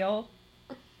 Brazil.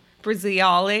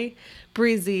 Braziale.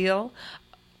 Brazil.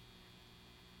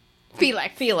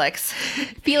 Felix.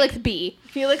 Felix B.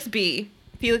 Felix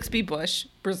B. Bush,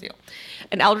 Brazil.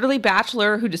 An elderly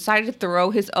bachelor who decided to throw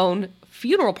his own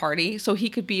funeral party so he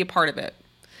could be a part of it.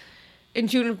 In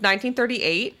June of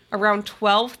 1938, around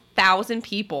 12,000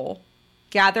 people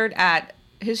gathered at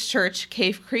his church,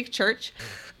 Cave Creek Church,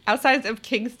 outside of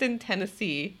Kingston,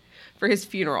 Tennessee, for his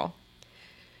funeral.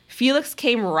 Felix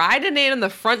came riding in on the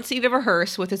front seat of a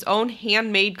hearse with his own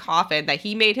handmade coffin that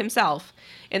he made himself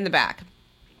in the back.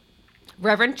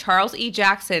 Reverend Charles E.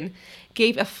 Jackson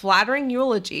gave a flattering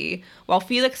eulogy while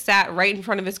Felix sat right in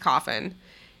front of his coffin.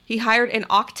 He hired an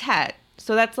octet,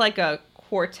 so that's like a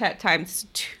quartet times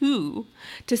 2,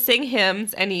 to sing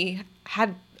hymns, and he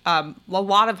had a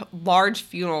lot of large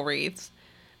funeral wreaths.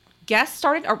 Guests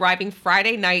started arriving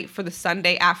Friday night for the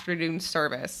Sunday afternoon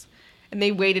service, and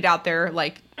they waited out there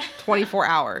like 24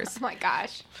 hours. Oh my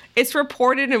gosh. It's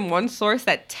reported in one source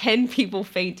that 10 people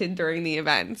fainted during the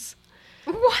events.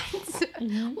 What?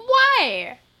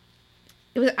 Why?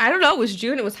 It was, I don't know, it was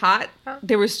June, it was hot. Oh.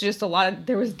 There was just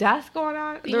there was death going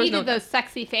on. You needed those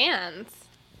sexy fans.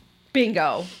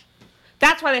 Bingo.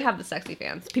 That's why they have the sexy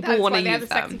fans. People want to use them.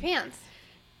 That's why they have the sexy fans.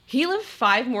 He lived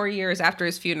 5 more years after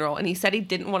his funeral, and he said he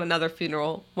didn't want another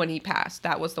funeral when he passed.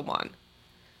 That was the one.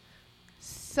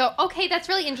 So, okay, that's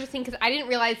really interesting because I didn't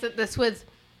realize that this was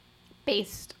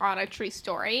based on a true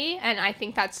story, and I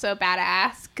think that's so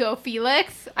badass. Go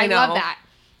Felix. I love that.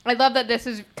 I love that this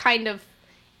is kind of,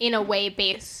 in a way,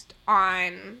 based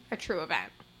on a true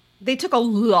event. They took a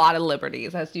lot of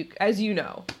liberties, as you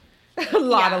know. A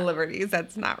lot of liberties.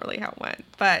 That's not really how it went.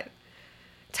 But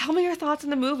tell me your thoughts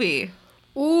on the movie.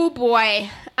 Ooh, boy.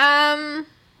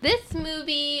 This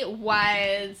movie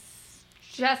was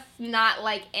just not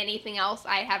like anything else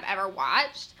I have ever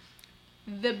watched.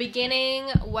 The beginning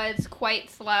was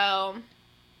quite slow.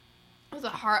 I was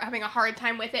having a hard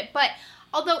time with it. But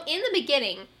although in the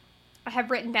beginning, I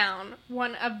have written down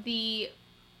one of the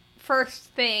first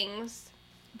things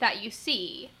that you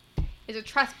see is a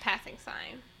trespassing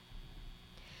sign.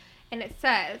 And it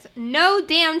says, "No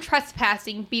damn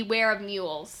trespassing, beware of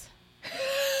mules."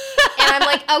 And I'm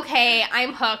like, okay,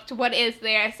 I'm hooked. What is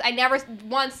this? I never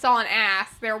once saw an ass.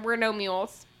 There were no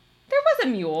mules. There was a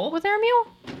mule. Was there a mule?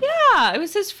 Yeah, it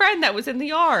was his friend that was in the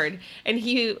yard. And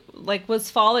he,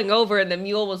 was falling over, and the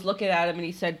mule was looking at him, and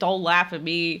he said, "Don't laugh at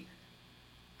me."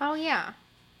 Oh, yeah.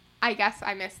 I guess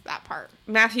I missed that part.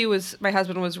 My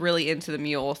husband was really into the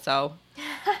mule, so.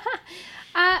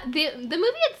 The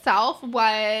movie itself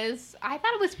I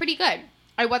thought it was pretty good.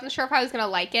 I wasn't sure if I was going to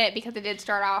like it because it did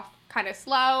start off kind of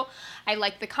slow. I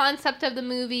liked the concept of the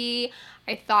movie.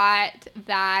 I thought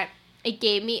that it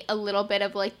gave me a little bit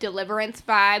of Deliverance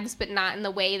vibes, but not in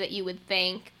the way that you would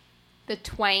think. The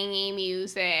twangy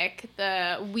music,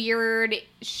 the weird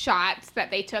shots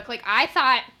that they took. I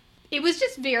thought it was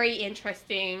just very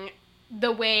interesting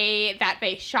the way that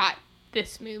they shot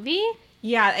this movie.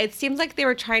 Yeah, it seems like they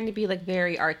were trying to be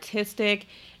very artistic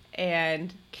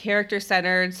and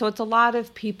character-centered. So it's a lot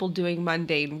of people doing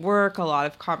mundane work, a lot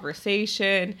of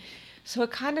conversation. So it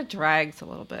kind of drags a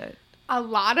little bit. A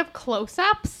lot of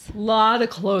close-ups. A lot of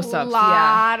close-ups, A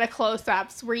lot of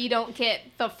close-ups where you don't get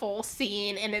the full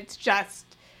scene and it's just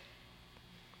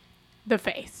the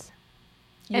face.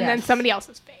 Yes. And then somebody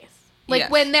else's face. Yes.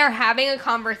 When they're having a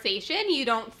conversation, you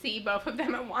don't see both of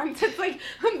them at once. It's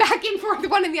back and forth,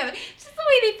 one and the other. Just the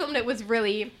way they filmed it was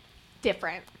really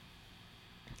different.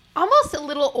 Almost a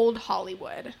little old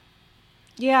Hollywood.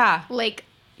 Yeah.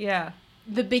 Yeah.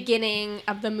 The beginning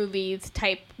of the movies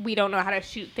type, we don't know how to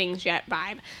shoot things yet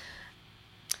vibe.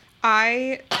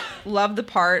 I love the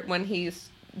part when he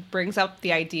brings up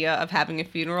the idea of having a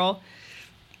funeral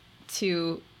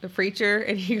to the preacher,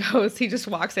 and he just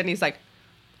walks in, he's like,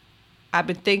 "I've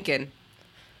been thinking,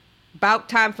 about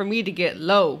time for me to get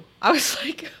low." I was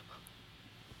like,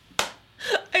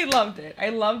 I loved it.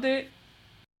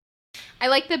 I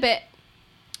like the bit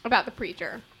about the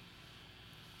preacher.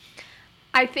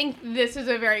 I think this is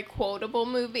a very quotable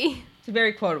movie. It's a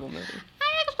very quotable movie.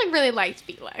 I actually really liked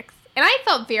Felix. And I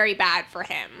felt very bad for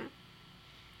him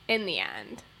in the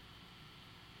end.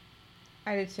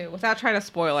 I did too. Without trying to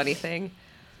spoil anything.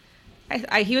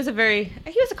 He was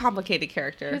a complicated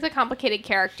character. He was a complicated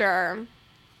character.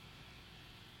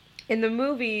 In the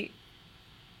movie,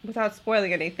 without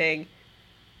spoiling anything,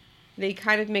 they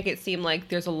kind of make it seem like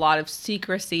there's a lot of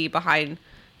secrecy behind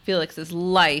Felix's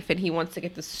life, and he wants to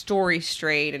get the story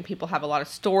straight, and people have a lot of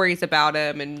stories about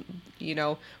him and,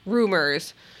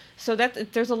 rumors. So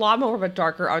there's a lot more of a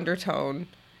darker undertone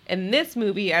in this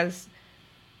movie as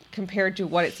compared to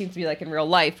what it seems to be like in real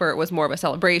life, where it was more of a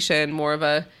celebration, more of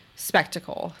a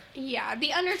spectacle. Yeah,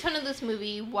 the undertone of this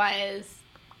movie was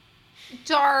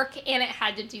dark, and it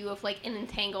had to do with an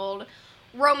entangled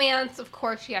romance. Of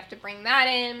course, you have to bring that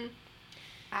in.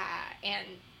 And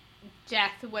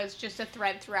death was just a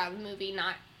thread throughout the movie,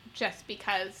 not just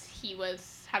because he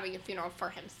was having a funeral for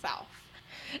himself.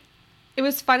 It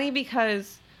was funny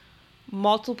because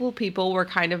multiple people were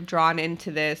kind of drawn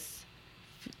into this,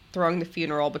 throwing the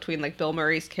funeral between Bill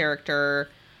Murray's character,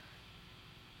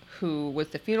 who was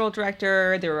the funeral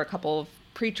director. There were a couple of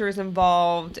preachers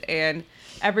involved, and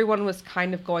everyone was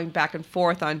kind of going back and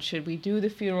forth on, should we do the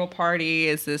funeral party?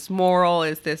 Is this moral?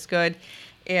 Is this good?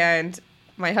 And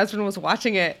my husband was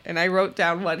watching it, and I wrote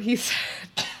down what he said.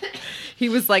 He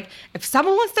was like, if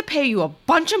someone wants to pay you a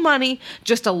bunch of money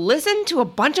just to listen to a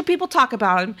bunch of people talk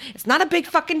about him, it's not a big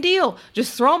fucking deal.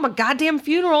 Just throw him a goddamn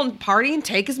funeral and party and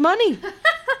take his money.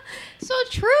 So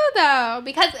true, though,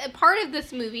 because part of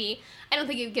this movie, I don't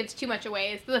think it gives too much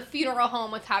away, is the funeral home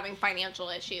was having financial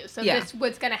issues. So this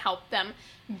was going to help them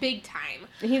big time.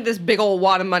 He had this big old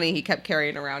wad of money he kept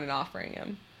carrying around and offering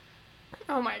him.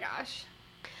 Oh, my gosh.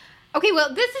 Okay,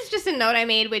 well, this is just a note I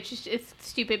made, which is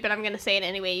stupid, but I'm going to say it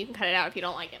anyway. You can cut it out if you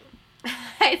don't like it.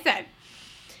 I said,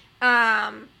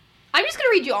 I'm just going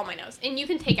to read you all my notes, and you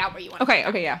can take out what you want.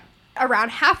 Okay, yeah. Around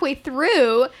halfway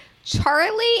through,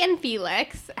 Charlie and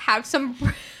Felix have some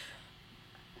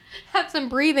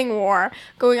breathing war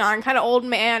going on, kind of old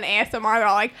man ASMR. They're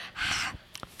all like,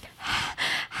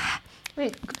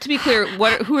 wait, to be clear,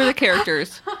 who are the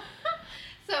characters?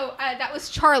 So that was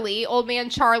Charlie, old man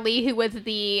Charlie, who was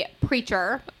the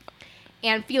preacher,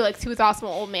 and Felix, who was also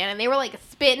an old man, and they were like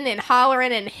spitting and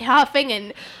hollering and huffing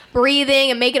and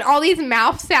breathing and making all these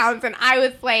mouth sounds, and I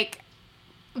was like,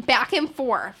 back and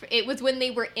forth. It was when they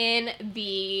were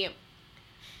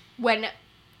when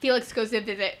Felix goes to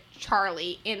visit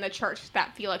Charlie in the church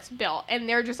that Felix built, and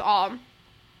they're just all,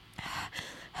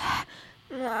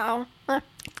 no. Old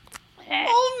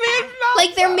man mouth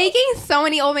like, they're making so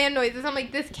many old man noises. I'm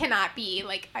like, this cannot be.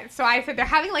 Like, so I said, they're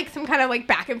having like some kind of like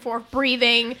back and forth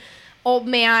breathing. Old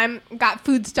man got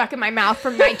food stuck in my mouth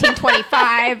from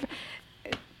 1925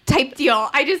 type deal.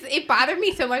 It bothered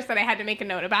me so much that I had to make a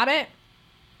note about it.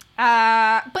 But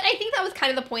I think that was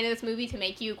kind of the point of this movie, to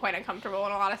make you quite uncomfortable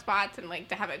in a lot of spots and like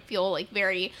to have it feel like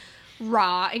very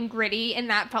raw and gritty, and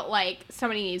that felt like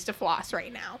somebody needs to floss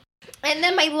right now. And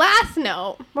then my last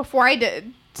note before I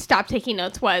did stop taking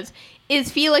notes was, is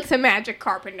Felix a magic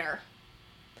carpenter?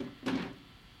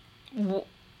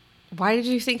 Why did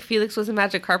you think Felix was a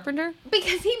magic carpenter?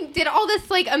 Because he did all this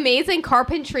like amazing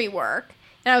carpentry work,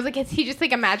 and I was like, is he just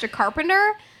like a magic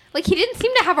carpenter? Like, he didn't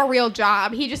seem to have a real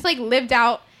job. He just like lived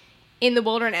out in the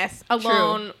wilderness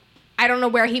alone. True. I don't know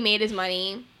where he made his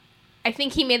money. I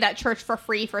think he made that church for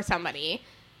free for somebody.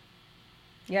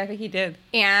 Yeah, I think he did.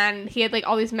 And he had like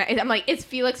all these... I'm like, is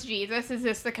Felix Jesus? Is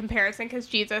this the comparison? Because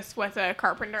Jesus was a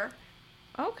carpenter.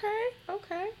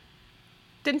 Okay.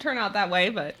 Didn't turn out that way,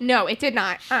 but... No, it did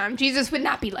not. Jesus would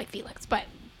not be like Felix, but...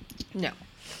 No.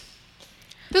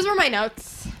 Those were my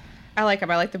notes. I like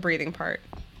them. I like the breathing part.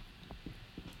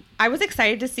 I was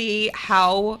excited to see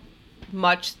how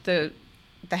much the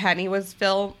Henny was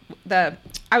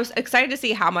I was excited to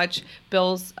see how much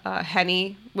Bill's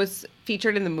Henny was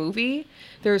featured in the movie.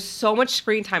 There's so much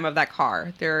screen time of that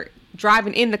car. They're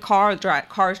driving in the car,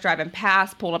 cars driving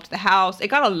past, pulled up to the house. It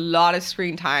got a lot of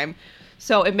screen time,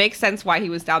 so it makes sense why he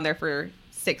was down there for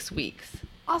 6 weeks.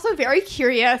 Also, very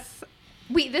curious.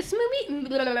 Wait, this movie...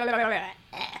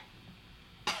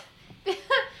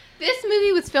 This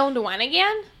movie was filmed when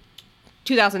again?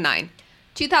 2009.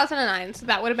 2009, so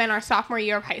that would have been our sophomore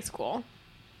year of high school.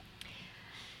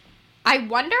 I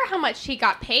wonder how much he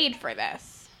got paid for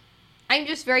this. I'm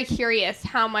just very curious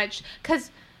how much,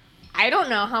 because I don't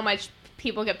know how much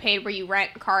people get paid where you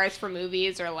rent cars for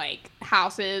movies or like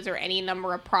houses or any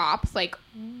number of props. Like,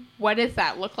 what does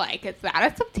that look like? Is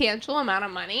that a substantial amount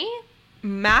of money?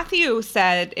 Matthew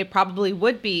said it probably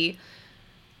would be,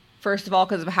 first of all,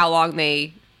 because of how long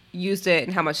they used it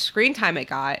and how much screen time it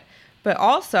got. But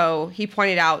also, he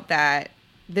pointed out that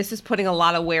this is putting a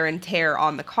lot of wear and tear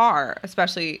on the car,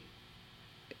 especially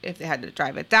if they had to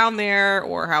drive it down there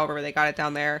or however they got it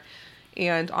down there.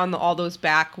 And on all those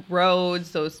back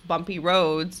roads, those bumpy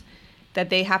roads,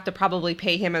 that they have to probably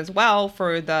pay him as well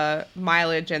for the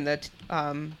mileage and the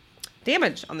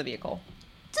damage on the vehicle.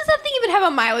 Does that thing even have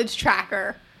a mileage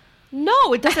tracker?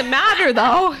 No, it doesn't matter,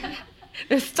 though.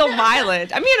 There's still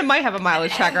mileage. I mean, it might have a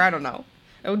mileage tracker. I don't know.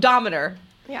 Odometer.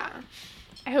 Yeah.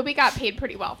 I hope he got paid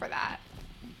pretty well for that.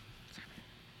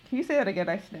 Can you say that again?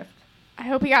 I sniffed. I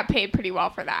hope he got paid pretty well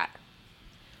for that.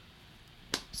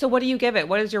 So what do you give it?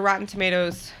 What is your Rotten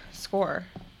Tomatoes score?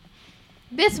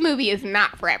 This movie is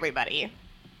not for everybody.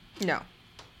 No.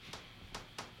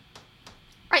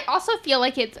 I also feel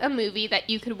like it's a movie that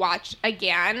you could watch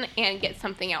again and get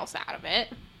something else out of it.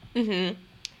 Mm-hmm.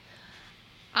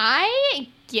 I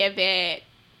give it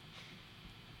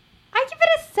a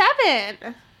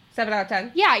 7. 7 out of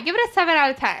 10? Yeah, I give it a 7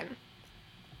 out of 10.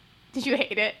 Did you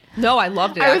hate it? No, I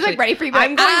loved it. I was like ready for you.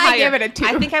 I'm going higher. I give it a 2.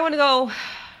 I think I want to go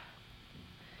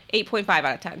 8.5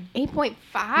 out of 10. 8.5.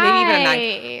 Maybe even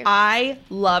a 9. I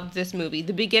loved this movie.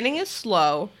 The beginning is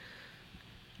slow,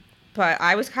 but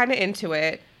I was kind of into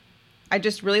it. I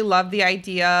just really loved the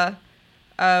idea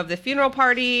of the funeral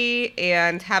party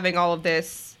and having all of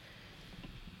this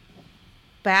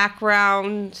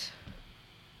background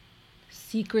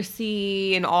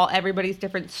secrecy and everybody's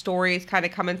different stories kind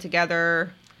of coming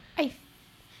together.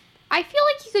 I feel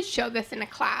like you could show this in a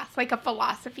class, like a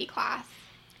philosophy class.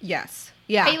 Yes.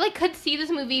 Yeah. I like could see this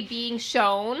movie being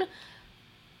shown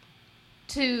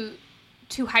to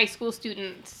high school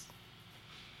students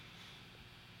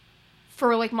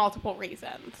for like multiple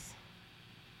reasons.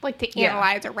 Like to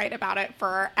analyze or write about it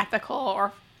for ethical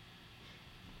or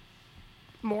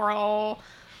moral,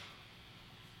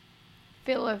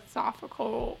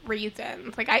 philosophical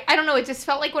reasons. Like I don't know, it just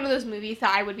felt like one of those movies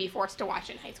that I would be forced to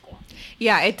watch in high school.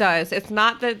 Yeah, it does. It's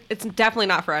definitely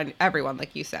not for everyone,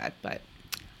 like you said, but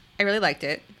I really liked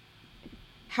it.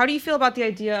 How do you feel about the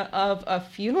idea of a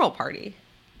funeral party?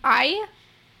 I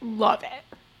love it.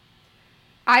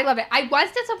 I love it. I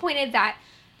was disappointed that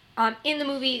in the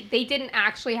movie they didn't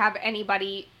actually have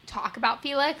anybody talk about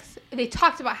Felix. They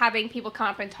talked about having people come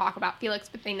up and talk about Felix,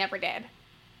 but they never did.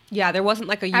 Yeah, there wasn't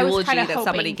like a eulogy that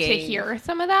somebody gave. I was to hear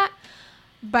some of that.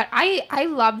 But I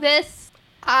love this.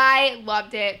 I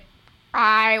loved it.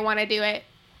 I want to do it.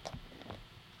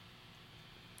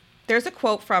 There's a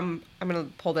quote from, I'm going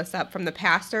to pull this up, from the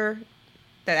pastor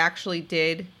that actually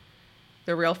did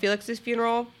the real Felix's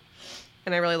funeral,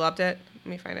 and I really loved it. Let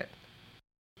me find it.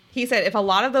 He said, if a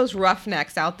lot of those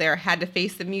roughnecks out there had to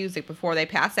face the music before they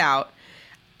pass out,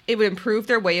 it would improve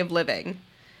their way of living.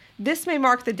 This may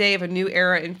mark the day of a new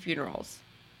era in funerals.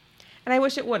 And I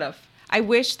wish it would have. I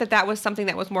wish that was something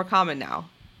that was more common now.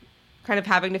 Kind of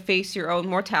having to face your own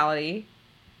mortality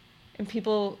and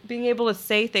people being able to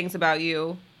say things about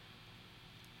you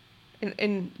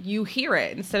and you hear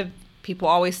it instead of people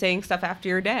always saying stuff after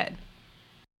you're dead.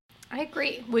 I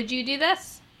agree. Would you do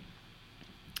this?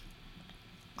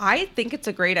 I think it's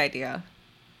a great idea.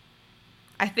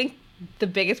 I think the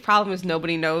biggest problem is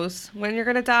nobody knows when you're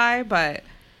going to die, but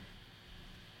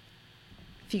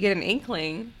if you get an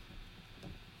inkling,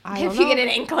 if you get an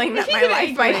inkling that my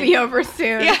life might be over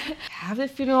soon. Yeah. Have a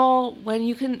funeral when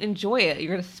you can enjoy it.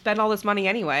 You're going to spend all this money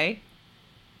anyway.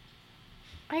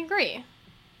 I agree.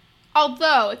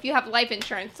 Although, if you have life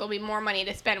insurance, there'll be more money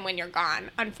to spend when you're gone.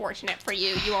 Unfortunate for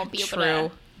you. You won't be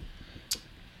able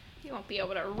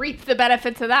to reap the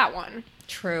benefits of that one.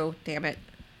 True. Damn it.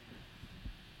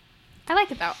 I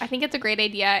like it, though. I think it's a great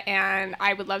idea, and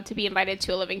I would love to be invited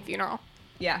to a living funeral.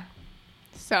 Yeah.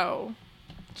 So,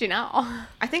 Janelle.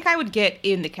 I think I would get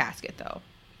in the casket, though.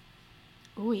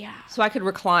 Oh, yeah. So I could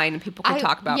recline and people could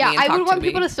talk about me and talk to me. Yeah, I would want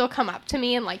people to still come up to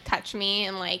me and, like, touch me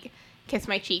and, like, kiss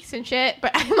my cheeks and shit.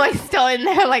 But I'm, like, still in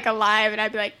there, like, alive. And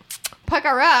I'd be like,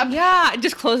 pucker up. Yeah,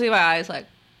 just closing my eyes, like.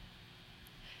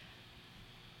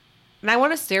 And I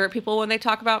want to stare at people when they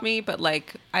talk about me, but,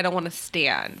 like, I don't want to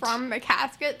stand. From the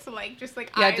casket, so, like, just,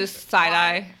 like, yeah, eyes just side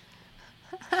eye.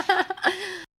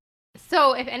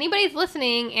 So, if anybody's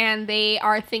listening and they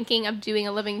are thinking of doing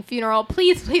a living funeral,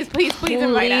 please invite us. Please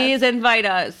invite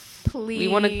us. Please. We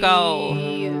want to go.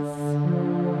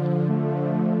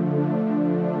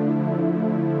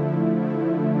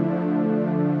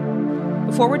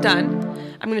 Before we're done,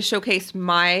 I'm going to showcase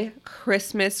my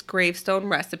Christmas gravestone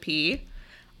recipe.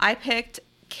 I picked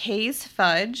Kay's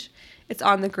Fudge. It's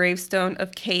on the gravestone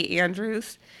of Kay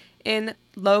Andrews in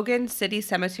Logan City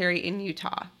Cemetery in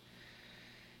Utah.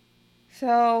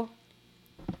 So,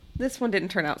 this one didn't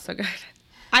turn out so good.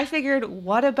 I figured,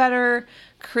 what a better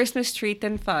Christmas treat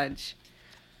than fudge?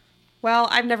 Well,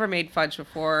 I've never made fudge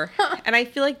before, and I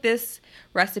feel like this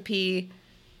recipe,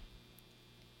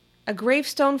 a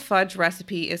gravestone fudge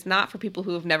recipe, is not for people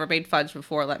who have never made fudge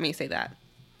before. Let me say that.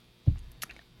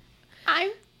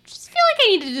 I just feel like I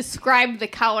need to describe the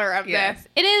color of this.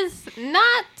 It is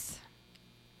not...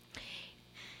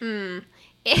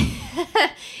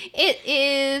 It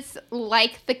is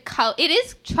like the color. It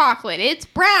is chocolate. It's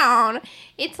brown.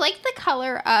 It's like the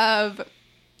color of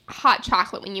hot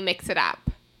chocolate when you mix it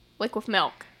up, like with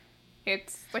milk.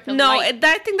 It's like a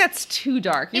I think that's too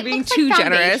dark. You're being too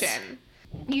generous.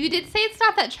 You did say it's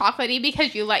not that chocolatey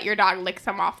because you let your dog lick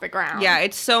some off the ground. Yeah,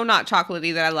 it's so not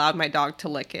chocolatey that I allowed my dog to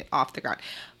lick it off the ground.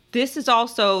 This is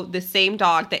also the same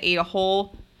dog that ate a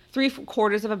whole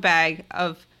 3/4 of a bag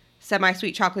of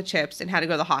semi-sweet chocolate chips and had to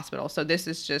go to the hospital. So this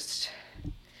is just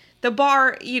the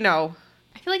bar, I feel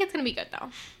like it's going to be good, though.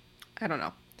 I don't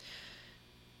know.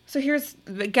 So here's,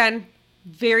 again,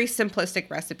 very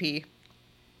simplistic recipe.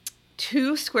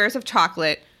 2 squares of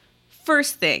chocolate.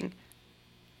 First thing,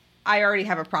 I already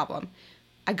have a problem.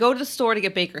 I go to the store to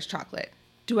get baker's chocolate.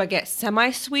 Do I get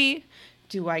semi-sweet?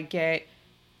 Do I get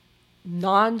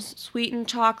non-sweetened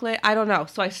chocolate? I don't know.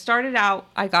 So I started out,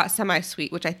 I got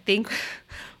semi-sweet, which I think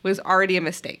was already a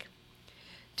mistake.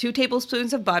 2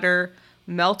 tablespoons of butter,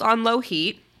 melt on low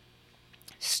heat,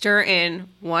 stir in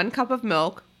 1 cup of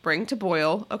milk, bring to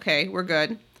boil. Okay, we're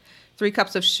good. 3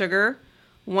 cups of sugar,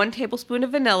 1 tablespoon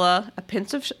of vanilla, a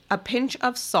pinch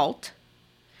of salt,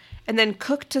 and then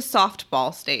cook to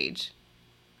softball stage.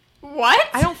 What?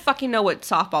 I don't fucking know what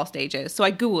softball stage is, so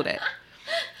I Googled it.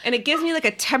 And it gives me like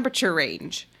a temperature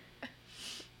range.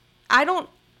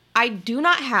 I do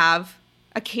not have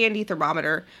a candy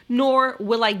thermometer, nor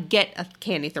will I get a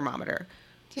candy thermometer.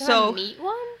 Do you have a meat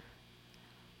one?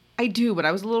 I do, but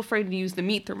I was a little afraid to use the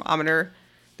meat thermometer,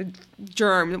 the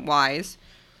germ-wise.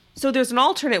 So there's an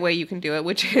alternate way you can do it,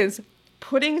 which is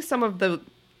putting some of the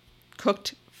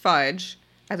cooked fudge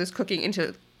as it's cooking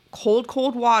into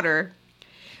cold water.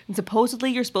 And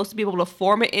supposedly you're supposed to be able to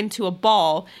form it into a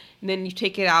ball, and then you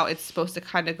take it out, it's supposed to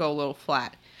kind of go a little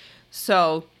flat.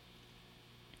 So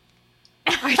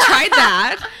I tried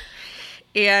that,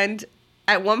 and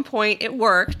at one point it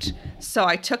worked, so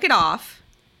I took it off,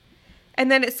 and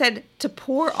then it said to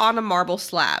pour on a marble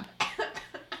slab.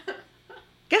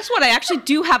 Guess what? I actually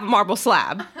do have a marble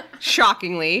slab.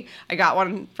 Shockingly, I got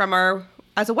one from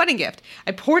as a wedding gift.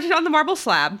 I poured it on the marble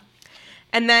slab,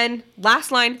 and then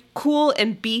last line, cool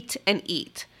and beat and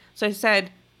eat. So I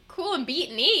said, cool and beat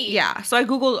and eat? Yeah. So I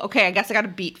Googled, okay, I guess I got to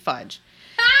beat fudge.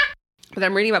 But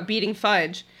I'm reading about beating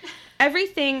fudge.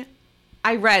 Everything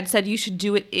I read said you should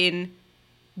do it in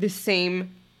the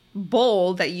same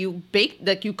bowl that you baked,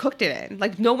 like you cooked it in.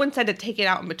 Like no one said to take it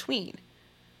out in between.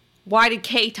 Why did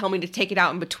Kay tell me to take it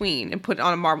out in between and put it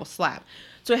on a marble slab?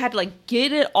 So I had to like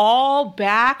get it all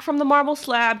back from the marble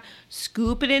slab,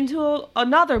 scoop it into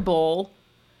another bowl,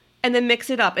 and then mix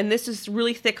it up. And this is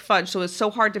really thick fudge, so it's so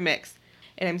hard to mix.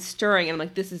 And I'm stirring, and I'm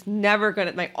like, this is never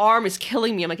gonna, my arm is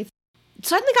killing me. I'm like, it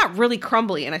suddenly got really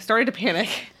crumbly, and I started to panic.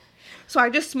 So I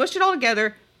just smushed it all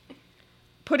together,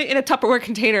 put it in a Tupperware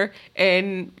container,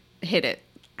 and hit it.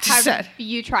 Have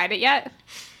you tried it yet?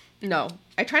 No.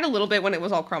 I tried a little bit when it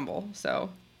was all crumble, so.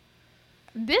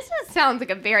 Sounds like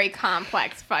a very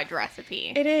complex fudge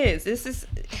recipe. It is.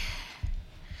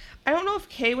 I don't know if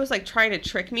Kay was like trying to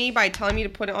trick me by telling me to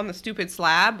put it on the stupid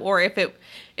slab, or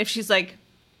if she's like,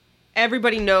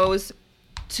 everybody knows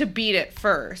to beat it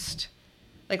first.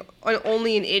 Like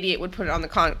only an idiot would put it on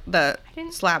the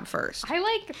slab first.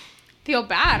 I feel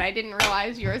bad. I didn't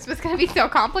realize yours was going to be so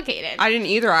complicated. I didn't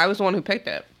either. I was the one who picked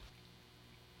it.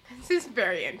 This is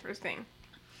very interesting.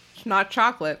 It's not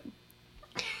chocolate.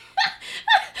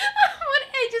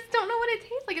 I just don't know what it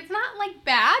tastes like. It's not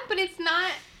bad, but it's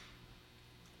not.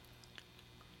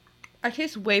 I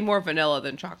taste way more vanilla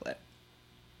than chocolate.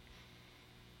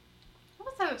 It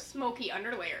almost has a smoky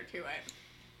underlayer to it.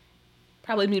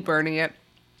 Probably me burning it.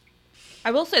 I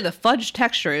will say the fudge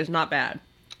texture is not bad.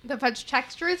 The fudge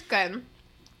texture is good.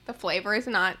 The flavor is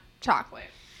not chocolate.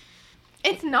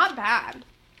 It's not bad.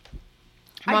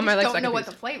 Mom, I just don't know what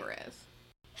the flavor is.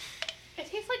 It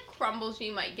tastes like crumbles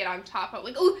you might get on top of,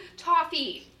 ooh,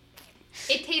 toffee.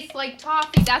 It tastes like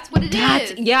toffee. That's what it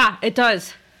is. Yeah, it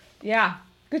does. Yeah.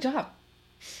 Good job.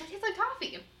 It tastes like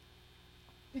toffee.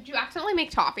 Did you accidentally make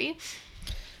toffee?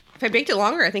 If I baked it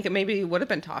longer, I think it maybe would have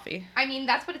been toffee. I mean,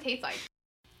 that's what it tastes like.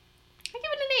 I give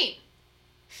it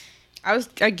an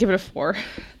 8. I'd give it a 4.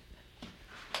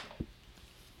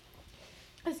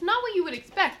 It's not what you would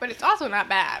expect, but it's also not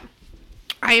bad.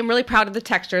 I am really proud of the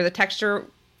texture. The texture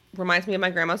reminds me of my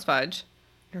grandma's fudge.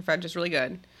 Her fudge is really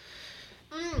good.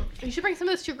 You should bring some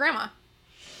of this to your grandma.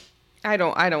 I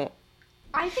don't.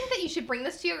 I think that you should bring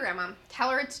this to your grandma, tell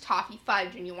her it's toffee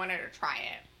fudge and you want her to try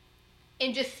it,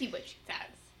 and just see what she says.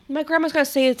 My grandma's going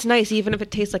to say it's nice even if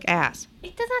it tastes like ass.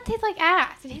 It does not taste like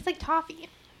ass. It tastes like toffee.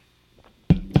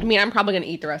 I mean, I'm probably going to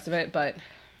eat the rest of it, but...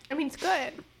 I mean, it's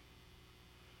good.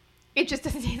 It just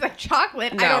doesn't taste like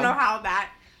chocolate. No. I don't know how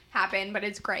that happened, but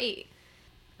it's great.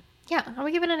 Yeah, I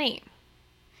would give it an 8.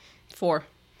 4.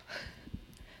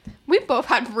 We both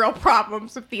had real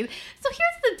problems with these. So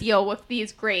here's the deal with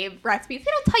these grave recipes.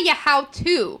 They don't tell you how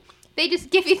to. They just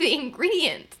give you the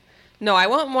ingredients. No, I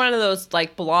want one of those,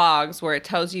 blogs where it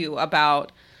tells you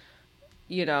about,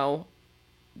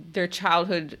 their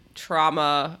childhood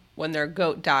trauma when their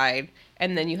goat died,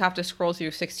 and then you have to scroll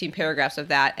through 16 paragraphs of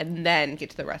that and then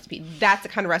get to the recipe. That's the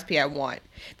kind of recipe I want.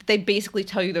 That they basically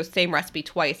tell you the same recipe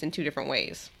twice in 2 different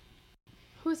ways.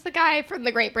 Who's the guy from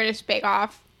the Great British Bake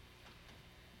Off?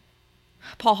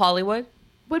 Paul Hollywood?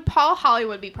 Would Paul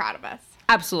Hollywood be proud of us?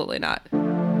 Absolutely not.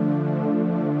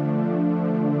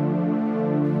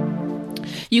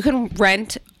 You can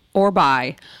rent or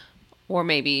buy, or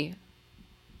maybe...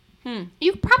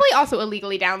 You could probably also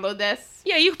illegally download this.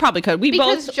 Yeah, you probably could.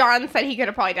 Because John said he could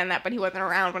have probably done that, but he wasn't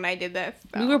around when I did this.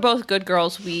 So. We were both good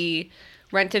girls. We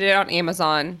rented it on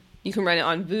Amazon. You can rent it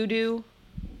on Vudu.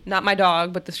 Not my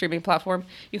dog, but the streaming platform.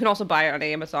 You can also buy it on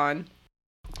Amazon.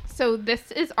 So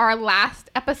this is our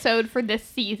last episode for this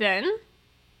season.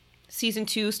 Season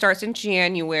 2 starts in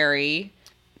January.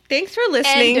 Thanks for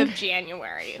listening. End of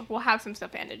January. We'll have some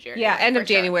stuff end of January. Yeah, end of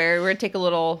January. We're going to take a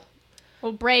little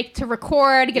break to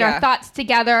record, get our thoughts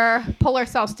together, pull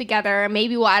ourselves together.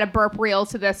 Maybe we'll add a burp reel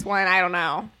to this one. I don't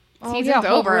know. Season's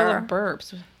over. Reel of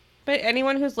burps. But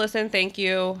anyone who's listened, thank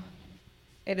you.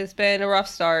 It has been a rough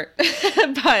start,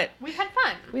 but we've had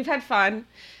fun.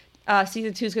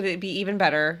 Season 2 is going to be even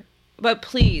better. But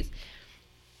please,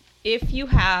 if you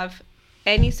have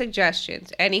any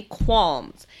suggestions, any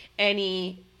qualms,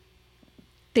 any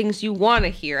things you want to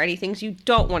hear, any things you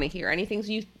don't want to hear, any things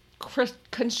you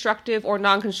constructive or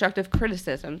non-constructive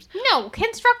criticisms. No,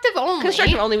 constructive only.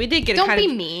 Constructive only. We did get Don't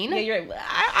be mean. Yeah, you're right.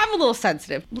 I'm a little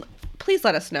sensitive. Please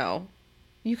let us know.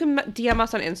 You can DM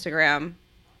us on Instagram.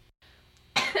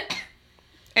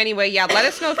 Anyway, yeah, let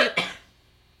us know if you...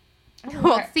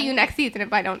 We'll see you next season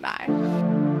if I don't die.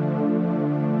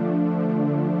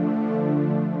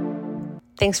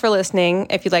 Thanks for listening.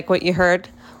 If you like what you heard,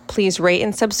 please rate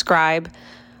and subscribe.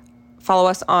 Follow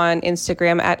us on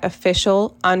Instagram at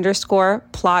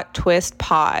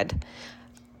official_plot-twist-pod.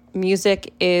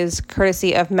 Music is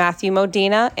courtesy of Matthew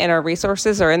Modena, and our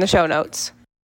resources are in the show notes.